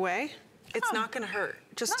hole either way, it's not going to hurt.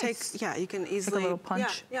 Just take, you can easily. Like a little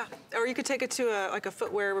punch. Yeah. Or you could take it to like a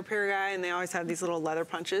footwear repair guy, and they always have these little leather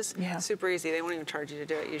punches. Yeah. Super easy. They won't even charge you to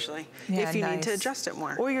do it usually. Yeah, if you need to adjust it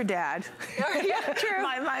more. Or your dad. Yeah, true.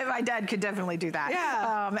 My dad could definitely do that.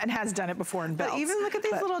 Yeah. And has done it before in belts. But even look at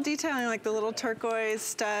these little detailing, like the little turquoise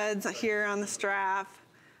studs here on the strap.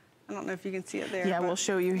 I don't know if you can see it there. Yeah, we'll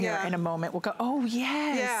show you here in a moment. We'll go, oh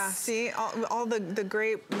yes. Yeah, see, all the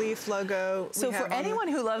grape leaf logo. So for anyone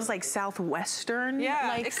who loves like Southwestern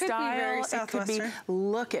like it could style, be very Southwestern. it could be,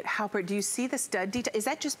 look at how pretty, do you see the stud detail? Is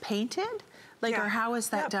that just painted? Like, or how is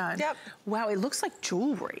that done? Yep. Wow, it looks like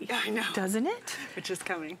jewelry. I know. Doesn't it? Which is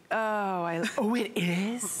coming. Oh, it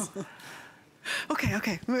is?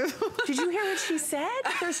 Okay, move. Did you hear what she said?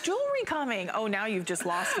 There's jewelry coming. Oh, now you've just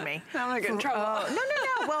lost me. Now I'm gonna get in trouble. No.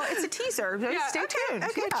 Well, it's a teaser. Stay tuned.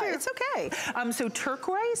 Okay, it's okay. So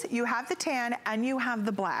turquoise, you have the tan, and you have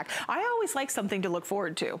the black. I always like something to look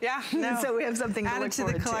forward to. Yeah, no. So we have something to look forward to.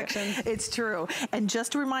 Added to the collection. It's true. And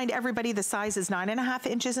just to remind everybody, the size is 9.5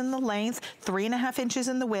 inches in the length, 3.5 inches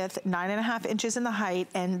in the width, 9.5 inches in the height,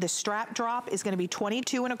 and the strap drop is gonna be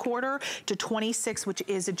 22.25 to 26, which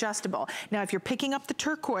is adjustable. Now, if you're picking up the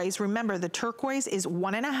turquoise, remember the turquoise is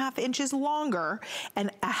 1.5 inches longer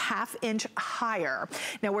and a 1/2 inch higher.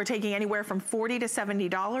 Now we're taking anywhere from $40 to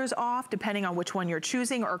 $70 off, depending on which one you're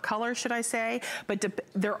choosing, or color, should I say. But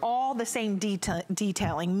they're all the same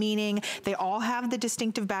detailing, meaning they all have the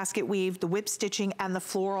distinctive basket weave, the whip stitching, and the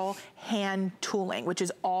floral hand tooling, which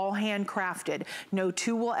is all handcrafted. No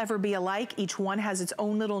two will ever be alike. Each one has its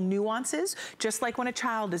own little nuances, just like when a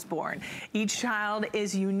child is born. Each child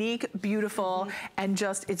is unique, beautiful, and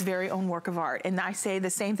just its very own work of art. And I say the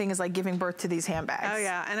same thing as like giving birth to these handbags. Oh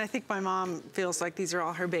yeah, and I think my mom feels like these are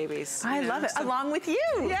all her babies. I love it, along with you.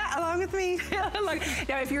 Yeah, along with me.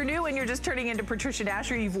 Now, if you're new and you're just turning into Patricia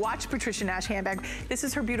Nash, or you've watched Patricia Nash handbag, this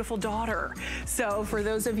is her beautiful daughter. So for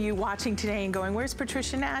those of you watching today and going, where's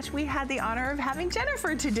Patricia Nash? We had the honor of having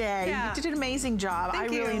Jennifer today. Yeah. You did an amazing job. I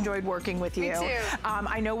really enjoyed working with you. Me too.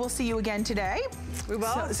 I know we'll see you again today. We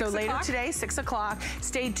will. So later today, 6 o'clock.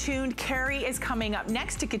 Stay tuned. Carrie is coming up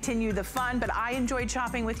next to continue the fun, but I enjoyed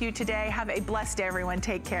shopping with you today. Have a blessed day, everyone.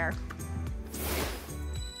 Take care.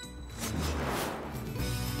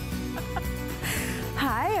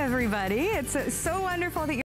 Hi, everybody. It's so wonderful that you're